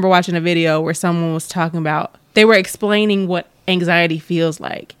 I remember watching a video where someone was talking about, they were explaining what anxiety feels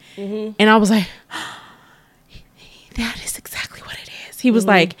like. And I was like, that is exactly what it is. He was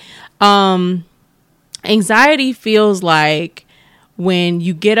like, anxiety feels like when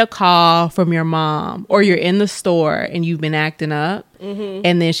you get a call from your mom, or you're in the store and you've been acting up,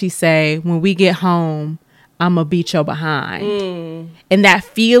 and then she say, when we get home, I'm gonna beat your behind. And that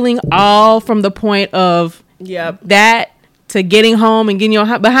feeling, all from the point of that to getting home and getting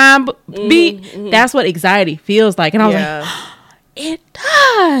your behind beat, that's what anxiety feels like. And I was like, it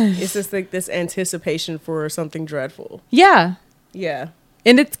does. It's just like this anticipation for something dreadful. And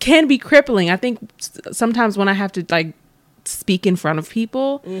it can be crippling. I think sometimes when I have to like speak in front of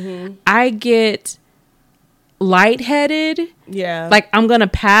people, I get lightheaded. Like I'm gonna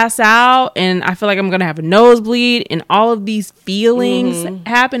pass out, and I feel like I'm gonna have a nosebleed, and all of these feelings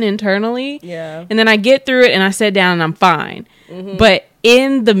happen internally. And then I get through it and I sit down and I'm fine. But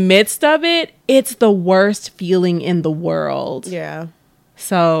in the midst of it, it's the worst feeling in the world.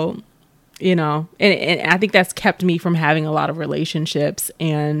 So, and I think that's kept me from having a lot of relationships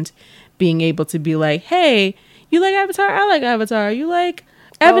and being able to be like, hey, you like Avatar? I like Avatar. You like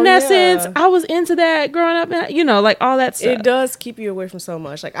Evanescence? I was into that growing up, like all that stuff. It does keep you away from so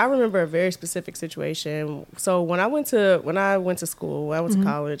much. Like I remember a very specific situation. So when I went to school, when I went to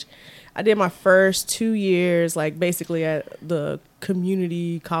college, I did my first 2 years, like basically at the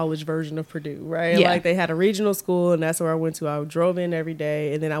community college version of Purdue, right? Yeah. Like they had a regional school, and that's where I went to. I drove in every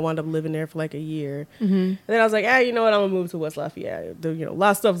day, and then I wound up living there for like a year. And then I was like, you know what? I'm gonna move to West Lafayette. A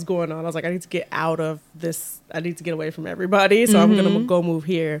lot of stuff's going on. I was like, I need to get out of this. I need to get away from everybody, so I'm gonna go move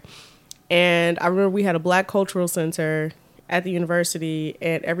here. And I remember we had a Black Cultural Center at the university,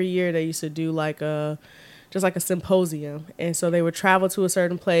 and every year they used to do like a symposium. And so they would travel to a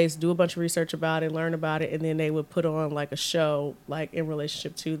certain place, do a bunch of research about it, learn about it, and then they would put on like a show like in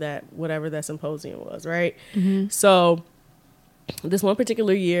relationship to that, whatever that symposium was, right? So this one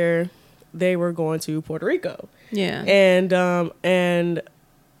particular year they were going to Puerto Rico. Yeah. And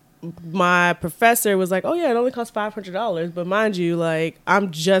my professor was like, oh yeah, it only costs $500, but mind you, like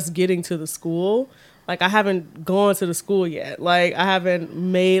I'm just getting to the school. Like I haven't gone to the school yet. Like I haven't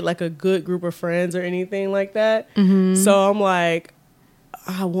made like a good group of friends or anything like that. So I'm like,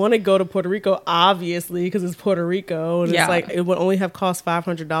 I want to go to Puerto Rico, obviously, because it's Puerto Rico, and it's like it would only have cost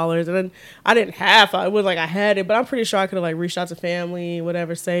 $500. And then I didn't have it was like I had it, but I'm pretty sure I could have like reached out to family,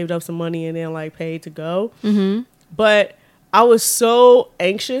 whatever, saved up some money, and then like paid to go. But I was so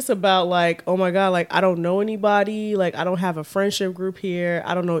anxious about like, oh my God, like I don't know anybody. Like I don't have a friendship group here.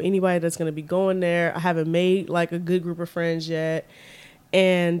 I don't know anybody that's going to be going there. I haven't made like a good group of friends yet.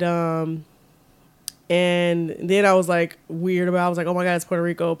 And then I was like weird about, I was like, oh my God, it's Puerto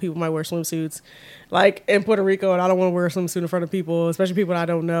Rico. People might wear swimsuits like in Puerto Rico. And I don't want to wear a swimsuit in front of people, especially people I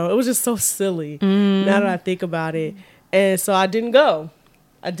don't know. It was just so silly now that I think about it. And so I didn't go.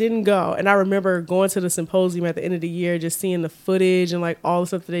 And I remember going to the symposium at the end of the year, just seeing the footage and like all the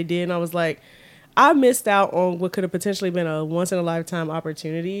stuff that they did. And I was like, I missed out on what could have potentially been a once in a lifetime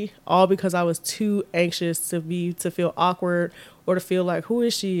opportunity, all because I was too anxious to feel awkward or to feel like, who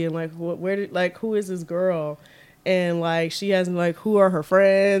is she? And like, who is this girl? And like, she hasn't like, who are her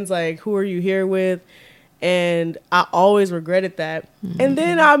friends? Like, who are you here with? And I always regretted that. And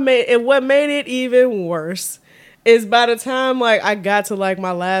then what made it even worse is by the time like I got to like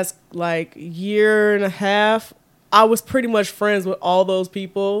my last like year and a half, I was pretty much friends with all those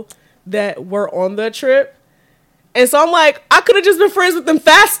people that were on the trip. And so I'm like, I could have just been friends with them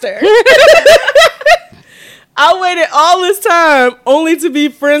faster. I waited all this time only to be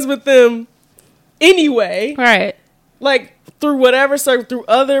friends with them anyway. Right. Like through whatever circle, through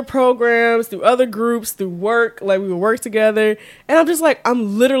other programs, through other groups, through work, like we would work together. And I'm just like,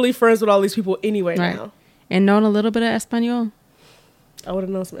 I'm literally friends with all these people anyway now. And knowing a little bit of Espanol. I would have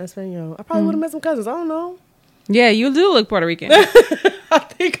known some Espanol. I probably would have met some cousins. I don't know. Yeah, you do look Puerto Rican. I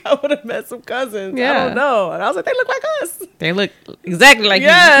think I would have met some cousins. Yeah. I don't know. And I was like, they look like us. They look exactly like you.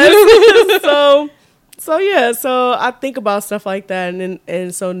 So I think about stuff like that.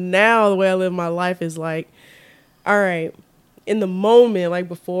 And so now the way I live my life is like, all right, in the moment, like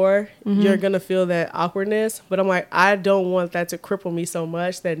before, you're going to feel that awkwardness. But I'm like, I don't want that to cripple me so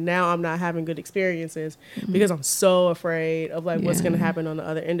much that now I'm not having good experiences because I'm so afraid of like what's going to happen on the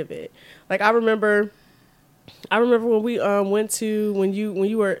other end of it. Like I remember when we when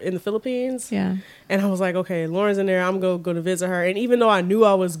you were in the Philippines. Yeah. And I was like, okay, Lauren's in there. I'm going to go to visit her. And even though I knew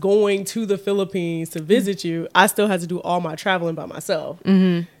I was going to the Philippines to visit you, I still had to do all my traveling by myself.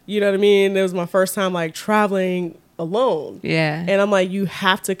 You know what I mean? It was my first time like traveling alone. Yeah. And I'm like, you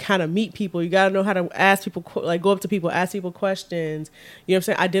have to kind of meet people. You got to know how to ask people, like go up to people, ask people questions. You know what I'm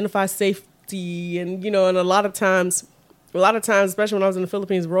saying? Identify safety. And, and a lot of times, especially when I was in the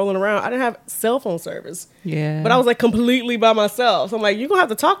Philippines rolling around, I didn't have cell phone service. Yeah. But I was like completely by myself. So I'm like, you're going to have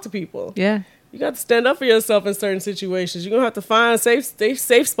to talk to people. Yeah. You got to stand up for yourself in certain situations. You're going to have to find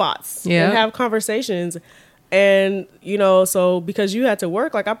safe spots and have conversations. And, so because you had to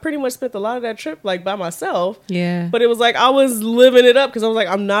work, like I pretty much spent a lot of that trip like by myself. Yeah. But it was like I was living it up because I was like,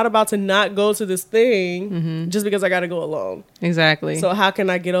 I'm not about to not go to this thing just because I got to go alone. Exactly. So how can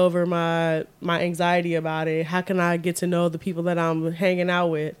I get over my anxiety about it? How can I get to know the people that I'm hanging out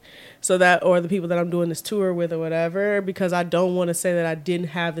with or the people that I'm doing this tour with or whatever? Because I don't want to say that I didn't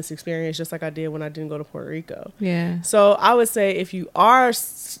have this experience just like I did when I didn't go to Puerto Rico. Yeah. So I would say if you are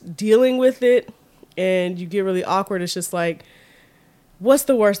dealing with it, and you get really awkward, it's just like, what's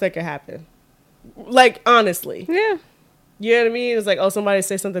the worst that could happen? Like, honestly. Yeah. You know what I mean? It's like, oh, somebody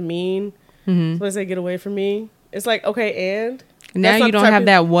say something mean. Somebody say, get away from me. It's like, okay, and? Now you don't have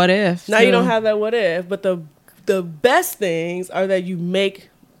that what if. Now you don't have that what if. But the best things are that you make,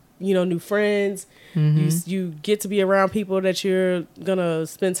 new friends. You get to be around people that you're going to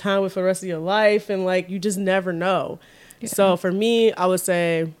spend time with for the rest of your life. And, like, you just never know. Yeah. So, for me, I would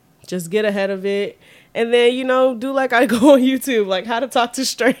say, just get ahead of it And then, do like I go on YouTube, like how to talk to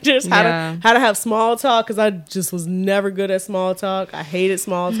strangers, how to have small talk, because I just was never good at small talk. I hated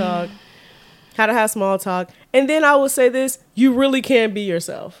small talk. How to have small talk. And then I will say this, you really can be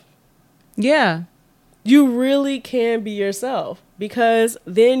yourself. Yeah. You really can be yourself, because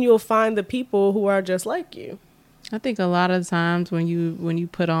then you'll find the people who are just like you. I think a lot of times when you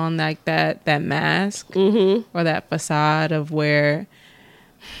put on like that mask or that facade of where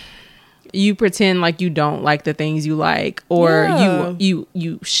you pretend like you don't like the things you like, or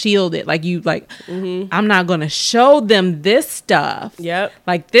you shield it, like I'm not gonna show them this stuff. Yep.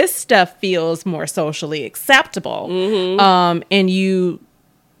 Like this stuff feels more socially acceptable. And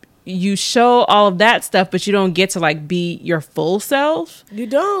you show all of that stuff, but you don't get to like be your full self. You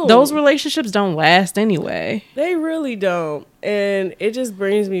don't. Those relationships don't last anyway. They really don't. And it just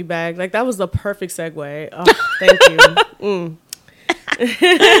brings me back. Like, that was the perfect segue. Oh, thank you.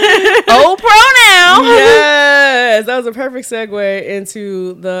 Old pronoun. Yes, that was a perfect segue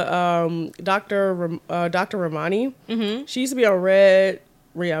into the Dr. Ramani. She used to be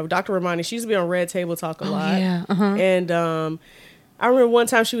on Dr. Ramani. She used to be on Red Table Talk a lot. Yeah. And I remember one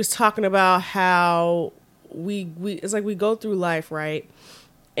time she was talking about how we it's like we go through life, right?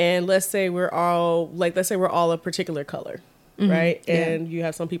 And let's say we're all a particular color, right? And you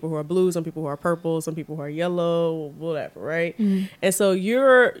have some people who are blue, some people who are purple, some people who are yellow, whatever, right? And so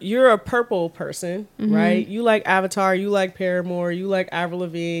you're a purple person, right? You like Avatar, you like Paramore, you like Avril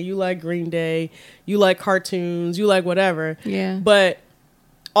Lavigne, you like Green Day, you like cartoons, you like whatever. Yeah. But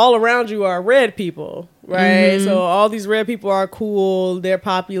all around you are red people, right? So all these red people are cool. They're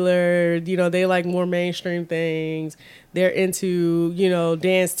popular. They like more mainstream things. They're into,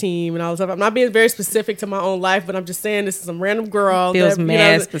 dance team and all this stuff. I'm not being very specific to my own life, but I'm just saying this is some random girl. Feels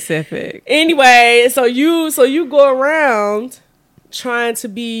mad specific. Anyway, so you go around trying to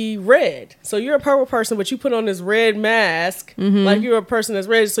be red. So you're a purple person, but you put on this red mask, like you're a person that's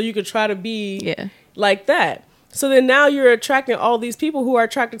red, so you could try to be like that. So then now you're attracting all these people who are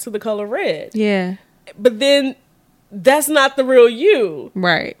attracted to the color red. Yeah. But then that's not the real you.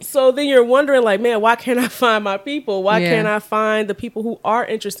 Right. So then you're wondering, like, man, why can't I find my people? Why can't I find the people who are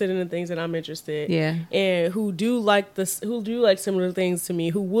interested in the things that I'm interested in? Yeah. And who do like similar things to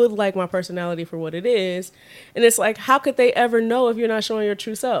me, who would like my personality for what it is. And it's like, how could they ever know if you're not showing your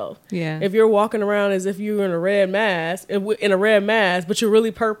true self? Yeah. If you're walking around as if you're in a red mask, but you're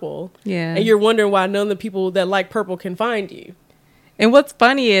really purple. Yeah. And you're wondering why none of the people that like purple can find you. And what's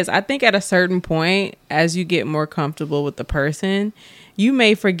funny is, I think at a certain point, as you get more comfortable with the person, you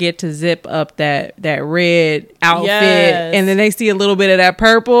may forget to zip up that red outfit, and then they see a little bit of that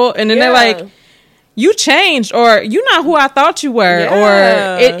purple, and then they're like, you changed, or you're not who I thought you were,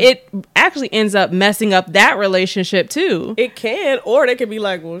 or it actually ends up messing up that relationship too. It can, or they could be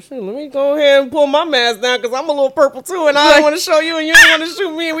like, well, shoot, let me go ahead and pull my mask down because I'm a little purple too, and I don't want to show you, and you don't want to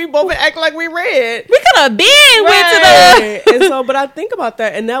shoot me, and we both act like we red. We could have been went to the. And so, but I think about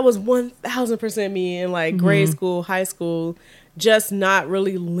that, and that was 1,000% me in like grade school, high school, just not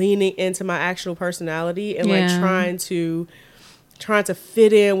really leaning into my actual personality and like trying to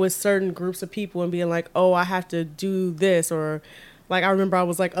fit in with certain groups of people and being like, oh, I have to do this, or like I remember I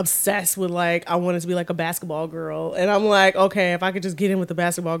was like obsessed with like I wanted to be like a basketball girl, and I'm like, okay, if I could just get in with the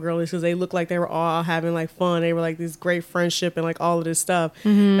basketball girls because they looked like they were all having like fun, they were like this great friendship and like all of this stuff.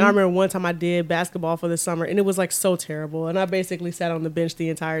 And I remember one time I did basketball for the summer and it was like so terrible, and I basically sat on the bench the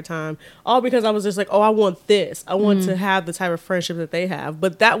entire time, all because I was just like, oh, I want this, I want to have the type of friendship that they have,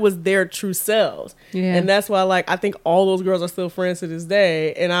 but that was their true selves. And that's why like I think all those girls are still friends to this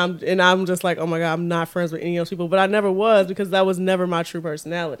day, and I'm just like, oh my god, I'm not friends with any of those people, but I never was, because that was never my true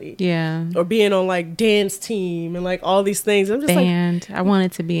personality. Or being on like dance team and like all these things. I'm just band. I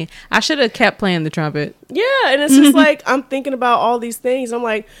wanted to be. I should have kept playing the trumpet. Yeah, and it's just like I'm thinking about all these things. I'm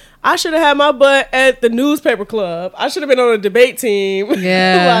like, I should have had my butt at the newspaper club. I should have been on a debate team.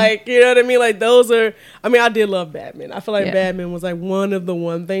 Like, you know what I mean? Like I did love badminton. I feel like badminton was like one of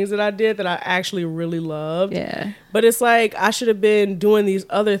the things that I did that I actually really loved. But it's like I should have been doing these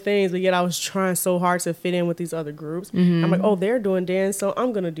other things, but yet I was trying so hard to fit in with these other groups. I'm like, oh, they're doing dance, so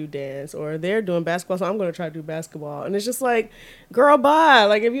I'm gonna do dance, or they're doing basketball, so I'm gonna try to do basketball. And it's just like, girl, bye.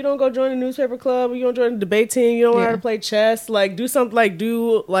 Like, if you don't go join the newspaper club, or you don't join the debate team, you don't know how to play chess, like do something, like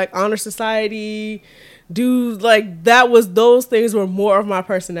do like honor society, do like those things were more of my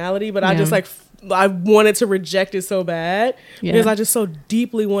personality, but I just like I wanted to reject it so bad because I just so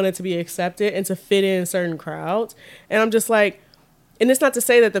deeply wanted to be accepted and to fit in certain crowds. And I'm just like, and it's not to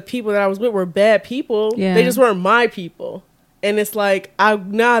say that the people that I was with were bad people. They just weren't my people. And it's like,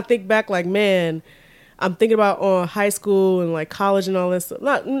 now I think back like, man, I'm thinking about on high school and like college and all this,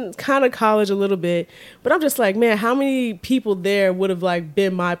 not kind of college a little bit, but I'm just like, man, how many people there would have like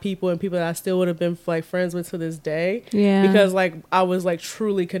been my people and people that I still would have been like friends with to this day? Yeah. Because like I was like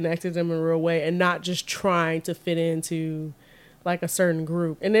truly connected to them in a real way and not just trying to fit into like a certain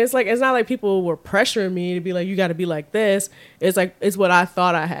group. And it's like, it's not like people were pressuring me to be like, you got to be like this. It's like, it's what I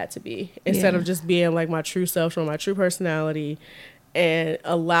thought I had to be instead of just being like my true self, showing my true personality and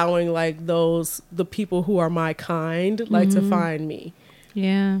allowing like the people who are my kind, like to find me.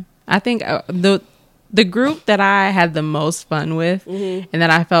 Yeah. I think the group that I had the most fun with and that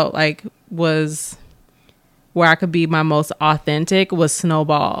I felt like was where I could be my most authentic was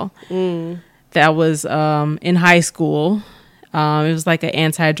Snowball. That was in high school. It was like an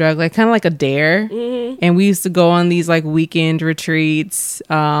anti-drug, like kind of like a dare. And we used to go on these like weekend retreats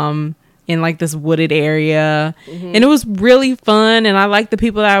in like this wooded area. And it was really fun. And I liked the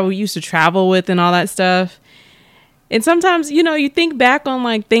people that I used to travel with and all that stuff. And sometimes, you know, you think back on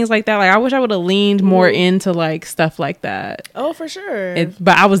like things like that. Like I wish I would have leaned more into like stuff like that. Oh, for sure.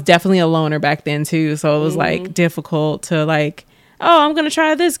 But I was definitely a loner back then too. So it was like difficult to like, oh, I'm going to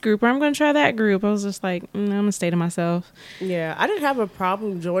try this group or I'm going to try that group. I was just like, I'm going to stay to myself. Yeah, I didn't have a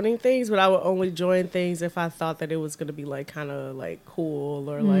problem joining things, but I would only join things if I thought that it was going to be like kind of like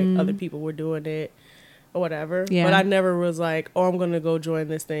cool or like other people were doing it or whatever. Yeah. But I never was like, oh, I'm going to go join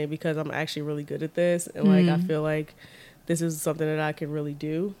this thing because I'm actually really good at this. And like, I feel like this is something that I can really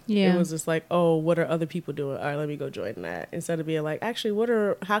do. Yeah. It was just like, oh, what are other people doing? All right, let me go join that. Instead of being like,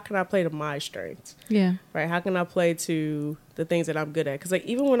 actually, how can I play to my strengths? Yeah. Right? How can I play to the things that I'm good at? Because like,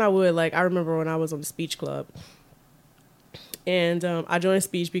 even when I would, like, I remember when I was on the speech club and I joined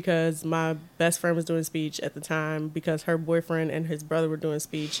speech because my best friend was doing speech at the time because her boyfriend and his brother were doing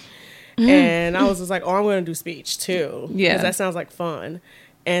speech. And I was just like, oh, I'm going to do speech too. Yeah. Because that sounds like fun.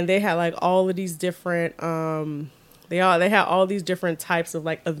 And they had like all of these different, they had all these different types of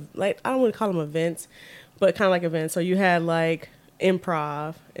like I don't want to call them events, but kind of like events. So you had like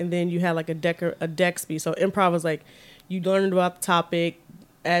improv, and then you had like a deck speech. So improv was like you learned about the topic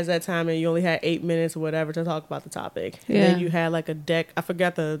as that time, and you only had 8 minutes or whatever to talk about the topic. And then you had like a deck. I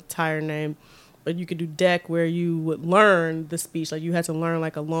forgot the entire name, but you could do deck where you would learn the speech. Like you had to learn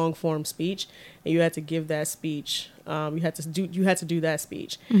like a long form speech, and you had to give that speech. You had to do that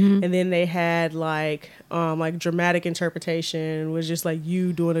speech. And then they had like dramatic interpretation was just like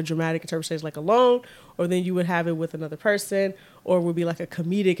you doing a dramatic interpretation like alone, or then you would have it with another person, or it would be like a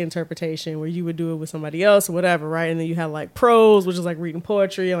comedic interpretation where you would do it with somebody else or whatever, right? And then you had like prose, which is like reading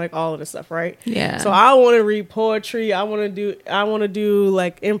poetry and like all of this stuff, right? Yeah. So I want to read poetry. I want to do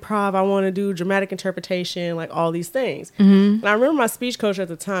like improv. I want to do dramatic interpretation, like all these things. And I remember my speech coach at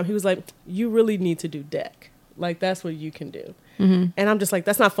the time, he was like, you really need to do deck. Like that's what you can do. And I'm just like,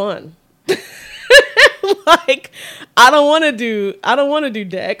 that's not fun. Like I don't want to do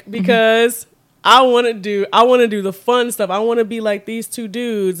deck because I want to do the fun stuff. I want to be like these two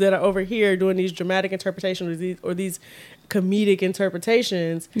dudes that are over here doing these dramatic interpretations or these comedic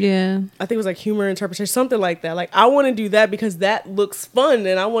interpretations. Yeah. I think it was like humor interpretation, something like that. Like I want to do that because that looks fun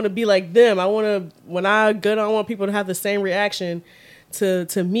and I want to be like them. I want people to have the same reaction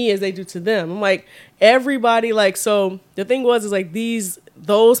to me as they do to them. I'm like, everybody, like, so the thing is like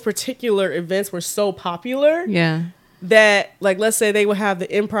those particular events were so popular. Yeah. That like, let's say they would have the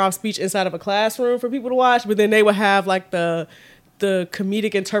improv speech inside of a classroom for people to watch, but then they would have like the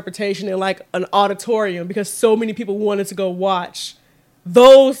comedic interpretation in like an auditorium because so many people wanted to go watch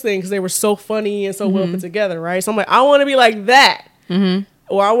those things. They were so funny and so well put together. Right. So I'm like, I want to be like that.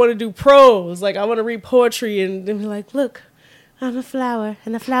 Or I want to do prose. Like I want to read poetry and then be like, look, I'm a flower,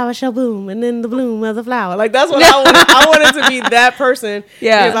 and the flower shall bloom, and then the bloom of the flower. Like, that's what I wanted. I wanted to be that person.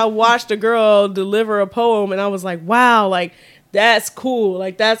 Yeah. Because I watched a girl deliver a poem, and I was like, wow, like, that's cool.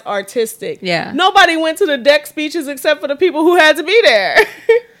 Like, that's artistic. Yeah. Nobody went to the deck speeches except for the people who had to be there.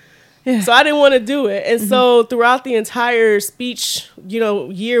 Yeah. So I didn't want to do it. And so throughout the entire speech,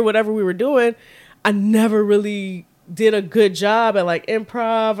 year, whatever we were doing, I never really did a good job at, like,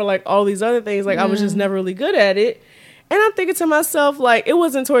 improv or, like, all these other things. Like, I was just never really good at it. And I'm thinking to myself, like, it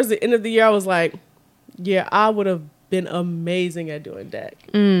wasn't towards the end of the year. I was like, yeah, I would have been amazing at doing deck.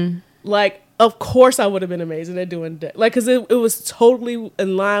 Like, of course I would have been amazing at doing deck. Like, because it was totally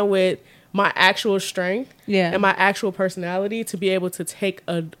in line with my actual strength and my actual personality to be able to take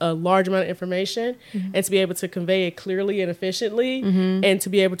a large amount of information and to be able to convey it clearly and efficiently and to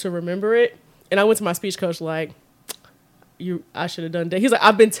be able to remember it. And I went to my speech coach like, I should have done deck. He's like,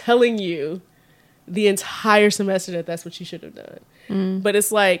 I've been telling you the entire semester that's what you should have done. But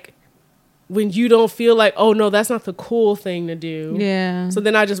it's like when you don't feel like, oh no, that's not the cool thing to do. Yeah. So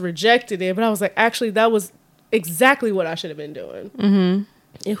then I just rejected it. But I was like, actually, that was exactly what I should have been doing. Mm-hmm.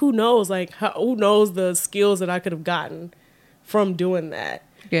 And who knows, like, who knows the skills that I could have gotten from doing that.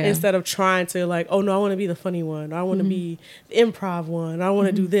 Yeah. Instead of trying to like, oh no, I want to be the funny one. Or I want to be the improv one. Or I want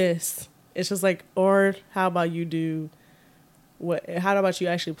to do this. It's just like, or how about you do how about you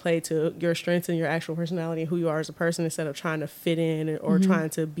actually play to your strengths and your actual personality and who you are as a person instead of trying to fit in or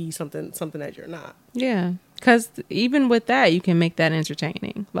trying to be something that you're not. Yeah. Because even with that, you can make that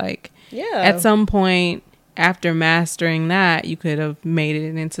entertaining. Like, yeah, at some point after mastering that, you could have made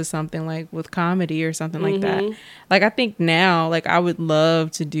it into something like with comedy or something like that. Like, I think now, like, I would love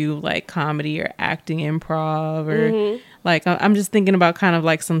to do like comedy or acting improv or like, I'm just thinking about kind of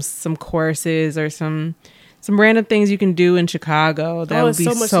like some courses or some random things you can do in Chicago. That would be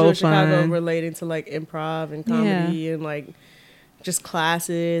so much so to do in fun. Chicago relating to like improv and comedy and like just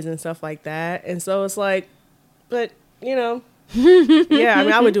classes and stuff like that. And so it's like, but you know, yeah, I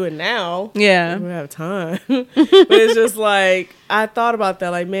mean, I would do it now. Yeah. I would have time. But it's just like, I thought about that.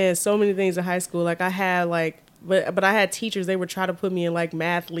 Like, man, so many things in high school. Like I had like, but I had teachers, they would try to put me in like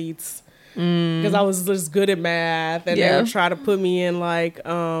mathletes because I was just good at math. And they would try to put me in like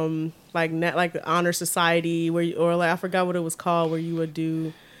the honor society or like I forgot what it was called, where you would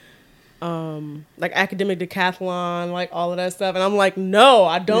do like academic decathlon, like all of that stuff. And I'm like, no,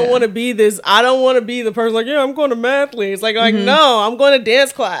 I don't want to be this. I don't want to be the person like, yeah, I'm going to mathletes. Like no, I'm going to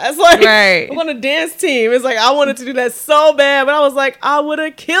dance class. Like I'm going to dance team. It's like I wanted to do that so bad, but I was like, I would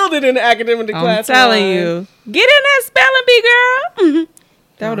have killed it in the academic decathlon. I'm telling you, get in that spelling bee, girl.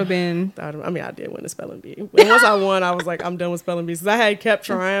 That would have been. I mean, I did win the spelling bee. But once I won, I was like, I'm done with spelling bees. Because I had kept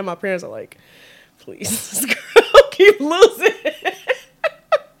trying. My parents are like, please, this girl keep losing.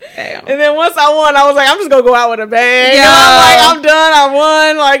 Damn. And then once I won, I was like, I'm just going to go out with a bang. Yeah. I'm like, I'm done. I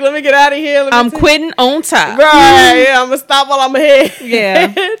won. Like, let me get out of here. I'm quitting on top. Right. Yeah, I'm going to stop while I'm ahead.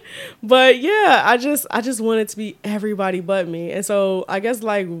 Yeah. But yeah, I just wanted to be everybody but me. And so I guess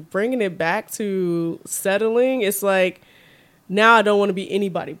like bringing it back to settling, it's like, now I don't want to be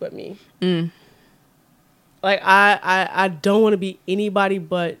anybody but me. Like I don't want to be anybody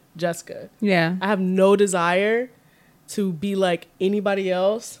but Jessica. Yeah. I have no desire to be like anybody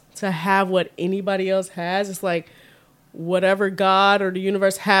else, to have what anybody else has. It's like whatever God or the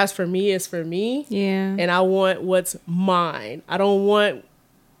universe has for me is for me. Yeah. And I want what's mine. I don't want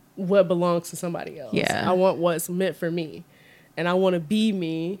what belongs to somebody else. Yeah. I want what's meant for me. And I want to be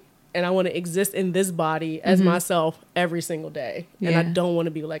me. And I want to exist in this body as myself every single day. And I don't want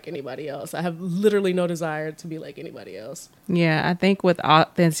to be like anybody else. I have literally no desire to be like anybody else. Yeah, I think with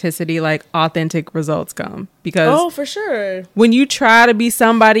authenticity, like authentic results come. Because for sure. when you try to be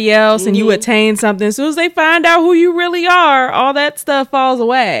somebody else and you attain something, as soon as they find out who you really are, all that stuff falls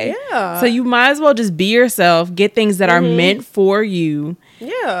away. Yeah. So you might as well just be yourself, get things that are meant for you.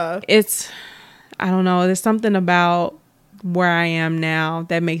 Yeah. I don't know, there's something about where I am now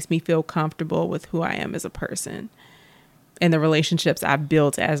that makes me feel comfortable with who I am as a person and the relationships I've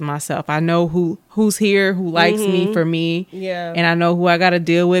built as myself. I know who's here, who likes me for me. Yeah. And I know who I got to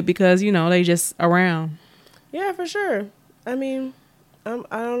deal with because, you know, they just around. Yeah, for sure. I mean, I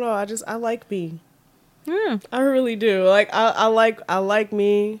don't know. I like me. Yeah. I really do. Like, I like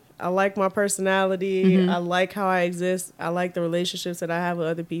me. I like my personality. I like how I exist. I like the relationships that I have with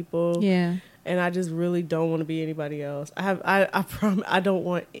other people. Yeah. And I just really don't want to be anybody else. I promise I don't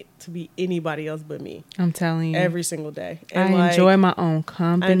want it to be anybody else but me. I'm telling you. Every single day. And I enjoy my own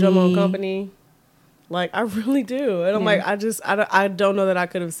company. I enjoy my own company. Like, I really do. And I'm like, I don't know that I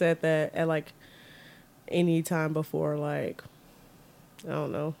could have said that at like any time before, like, I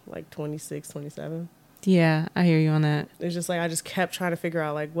don't know, like 26, 27. Yeah, I hear you on that. It's just like, I just kept trying to figure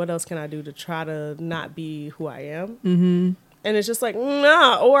out like, what else can I do to try to not be who I am? Mm-hmm. And it's just like,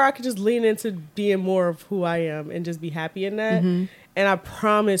 nah, or I could just lean into being more of who I am and just be happy in that. And I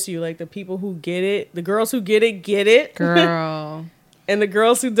promise you, like, the people who get it, the girls who get it. Girl. And the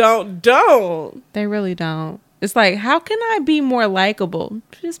girls who don't. They really don't. It's like, how can I be more likable?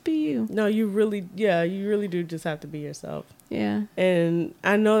 Just be you. No, you really do just have to be yourself. Yeah. And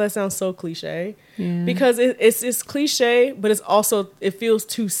I know that sounds so cliche. Yeah. Because it's cliche, but it's also, it feels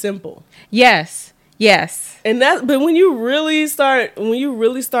too simple. Yes. And but when you really start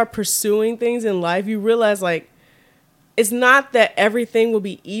pursuing things in life, you realize like it's not that everything will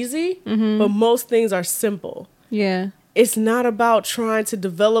be easy, but most things are simple. Yeah. It's not about trying to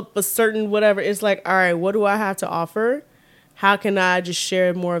develop a certain whatever. It's like, all right, what do I have to offer? How can I just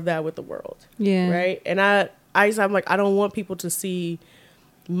share more of that with the world? Yeah. Right. And I'm like, I don't want people to see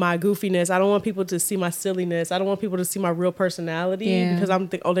my goofiness. I don't want people to see my silliness. I don't want people to see my real personality because I'm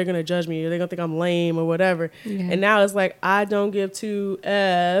they're gonna judge me or they're gonna think I'm lame or whatever. Yeah. And now it's like I don't give two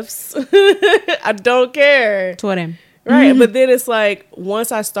F's. I don't care. Toward him. Right. But then it's like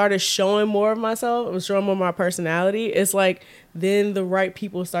once I started showing more of myself, showing more of my personality, it's like then the right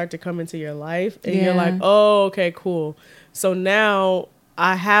people start to come into your life and you're like, oh, okay, cool. So now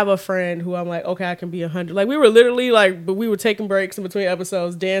I have a friend who I'm like, okay, I can be 100. Like we were literally like, but we were taking breaks in between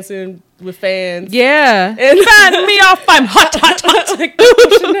episodes, dancing with fans. Yeah. And find me off. I'm hot. Like,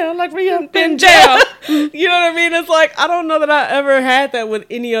 Chanel, like we in jail. You know what I mean? It's like, I don't know that I ever had that with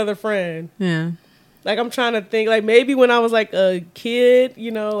any other friend. Yeah. Like I'm trying to think, like maybe when I was like a kid,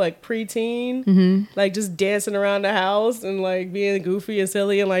 you know, like preteen, like just dancing around the house and like being goofy and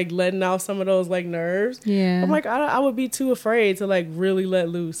silly and like letting out some of those like nerves. Yeah, I'm like I would be too afraid to like really let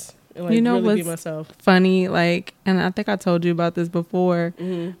loose and like really be myself. Funny, like, and I think I told you about this before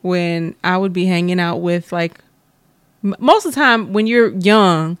when I would be hanging out with like. Most of the time when you're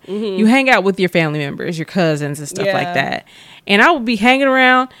young, you hang out with your family members, your cousins and stuff like that. And I would be hanging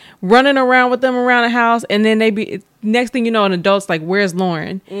around, running around with them around the house. And then they be, next thing you know, an adult's like, where's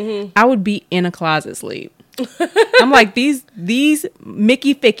Lauren? I would be in a closet sleep. I'm like, these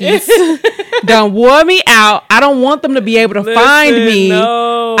Mickey Fickies done wore me out. I don't want them to be able to find me.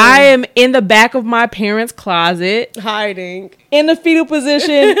 No. I am in the back of my parents' closet. Hiding. In the fetal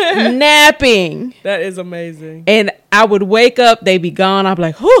position, napping. That is amazing. And I would wake up, they'd be gone. I'd be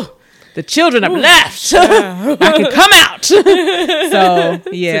like, whew, the children have left. I can come out. So,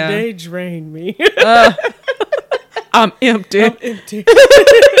 yeah. Today drained me. I'm empty.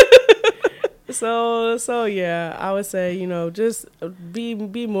 So yeah, I would say, you know, just be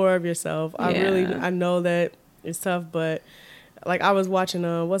more of yourself. Yeah. I know that it's tough, but like I was watching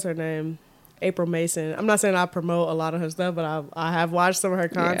what's her name? April Mason. I'm not saying I promote a lot of her stuff, but I have watched some of her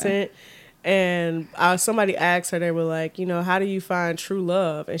content. And somebody asked her, they were like, you know, how do you find true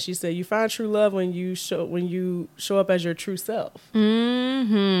love? And she said, you find true love when you show up as your true self.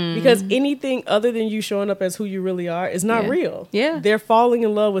 Because anything other than you showing up as who you really are is not real. Yeah, they're falling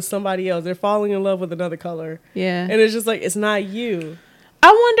in love with somebody else. They're falling in love with another color. Yeah, and it's just like it's not you. I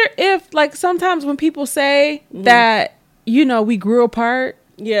wonder if like sometimes when people say that, you know, we grew apart.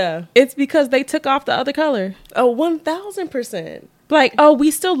 Yeah, it's because they took off the other color. Oh, 1,000%. Like, oh, we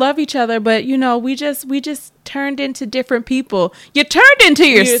still love each other, but you know, we just turned into different people. You turned into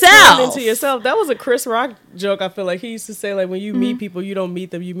yourself. You turned into yourself. That was a Chris Rock joke. I feel like he used to say, like, when you meet people, you don't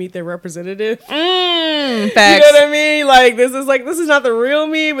meet them, you meet their representative. Facts. You know what I mean? Like, this is not the real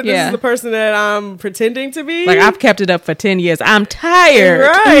me, but this is the person that I'm pretending to be. Like, I've kept it up for 10 years. I'm tired.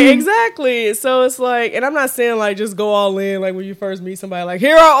 Right, exactly. So it's like, and I'm not saying like just go all in, like when you first meet somebody, like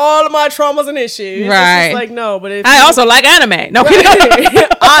here are all of my traumas and issues. Right. It's just like, no, but I also like anime. No, right.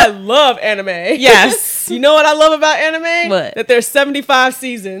 I love anime. Yes. You know what I love about anime? What? That there's 75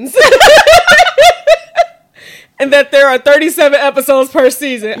 seasons. And that there are 37 episodes per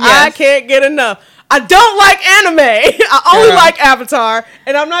season. Yes. I can't get enough. I don't like anime. I only like Avatar.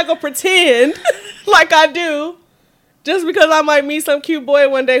 And I'm not going to pretend like I do. Just because I might meet some cute boy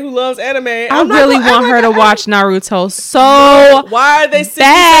one day who loves anime. I really want her to watch Naruto so why are they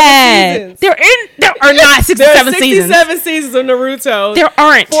 67 seasons? There are not 67 seasons. There are 67 seasons of Naruto. There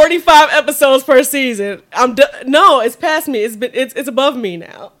aren't. 45 episodes per season. No, it's past me. It's above me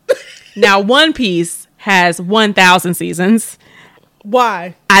now. Now, One Piece has 1,000 seasons.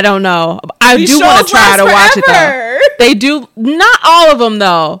 Why? I don't know. I do want to try to watch it though. They do, not all of them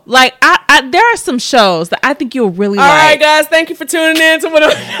though. Like there are some shows that I think you'll really like. All right, guys, thank you for tuning in to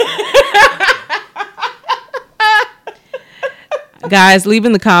what. Guys, leave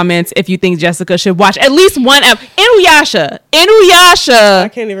in the comments if you think Jessica should watch at least one Inuyasha. I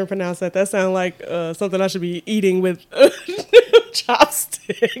can't even pronounce that. That sounds like something I should be eating with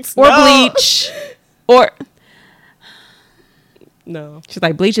chopsticks. Or Bleach. Or no. She's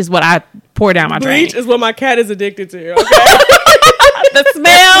like, Bleach is what I pour down my drink. Bleach is what my cat is addicted to. Okay? The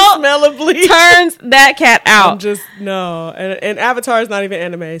smell of bleach turns that cat out. No. And Avatar is not even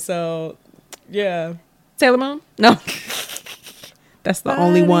anime, so yeah. Sailor Moon? No. That's the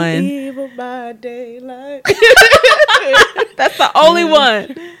only one. Evil by daylight. That's the only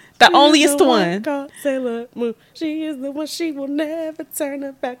one. The onlyest one. Called Sailor Moon. She is the one. She will never turn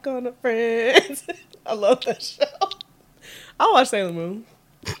her back on her friends. I love that show. I'll watch Sailor Moon.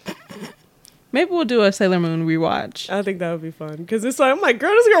 Maybe we'll do a Sailor Moon rewatch. I think that would be fun. Because it's like, I'm like,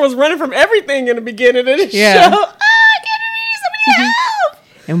 girl, this girl was running from everything in the beginning of the show. Can you somebody help?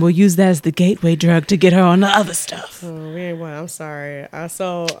 And we'll use that as the gateway drug to get her on the other stuff. Oh, man, well, I'm sorry.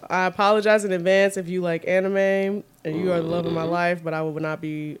 So I apologize in advance if you like anime. and you are the love of my life, but I will not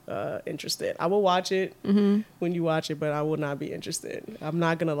be interested. I will watch it when you watch it, but I will not be interested. I'm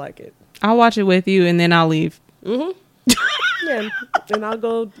not gonna like it. I'll watch it with you and then I'll leave. Yeah, and I'll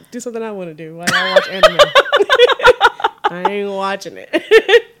go do something I want to do. Like I watch anime. I ain't watching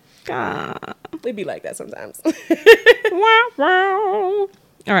it. God. It be like that sometimes. Wow.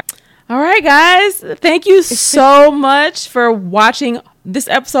 All right, guys. Thank you so much for watching this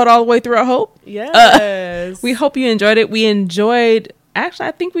episode all the way through, I hope. Yes. We hope you enjoyed it. Actually,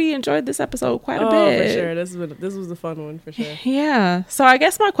 I think we enjoyed this episode quite a bit. For sure. This was the fun one, for sure. Yeah. So I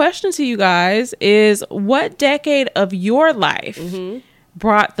guess my question to you guys is, what decade of your life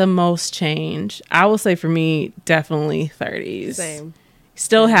brought the most change? I will say for me, definitely 30s. Same.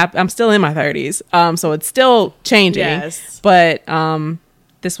 I'm still in my 30s. So it's still changing. Yes. But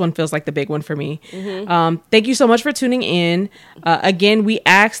this one feels like the big one for me. Thank you so much for tuning in. Again, we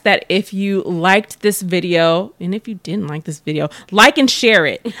ask that if you liked this video, and if you didn't like this video, like and share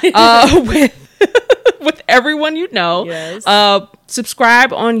it with everyone you know. Yes.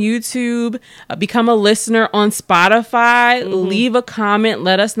 Subscribe on YouTube. Become a listener on Spotify. Leave a comment.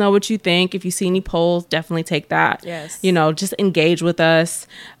 Let us know what you think. If you see any polls, definitely take that. Yes. Just engage with us.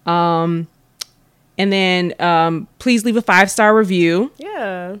 And then please leave a 5-star review.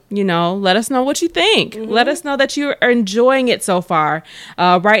 Yeah. Let us know what you think. Let us know that you are enjoying it so far.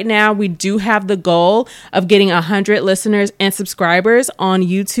 Right now, we do have the goal of getting 100 listeners and subscribers on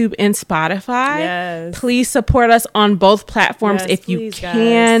YouTube and Spotify. Yes. Please support us on both platforms if you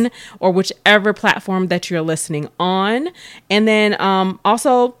can, or whichever platform that you're listening on. And then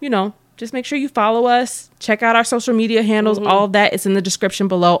also, just make sure you follow us. Check out our social media handles. All of that is in the description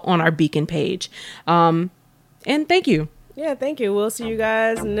below on our Beacon page. And thank you. Yeah, thank you. We'll see you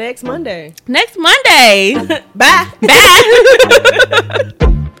guys next Monday. Bye. Bye.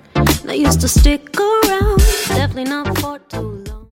 I used to stick around, definitely not for too long.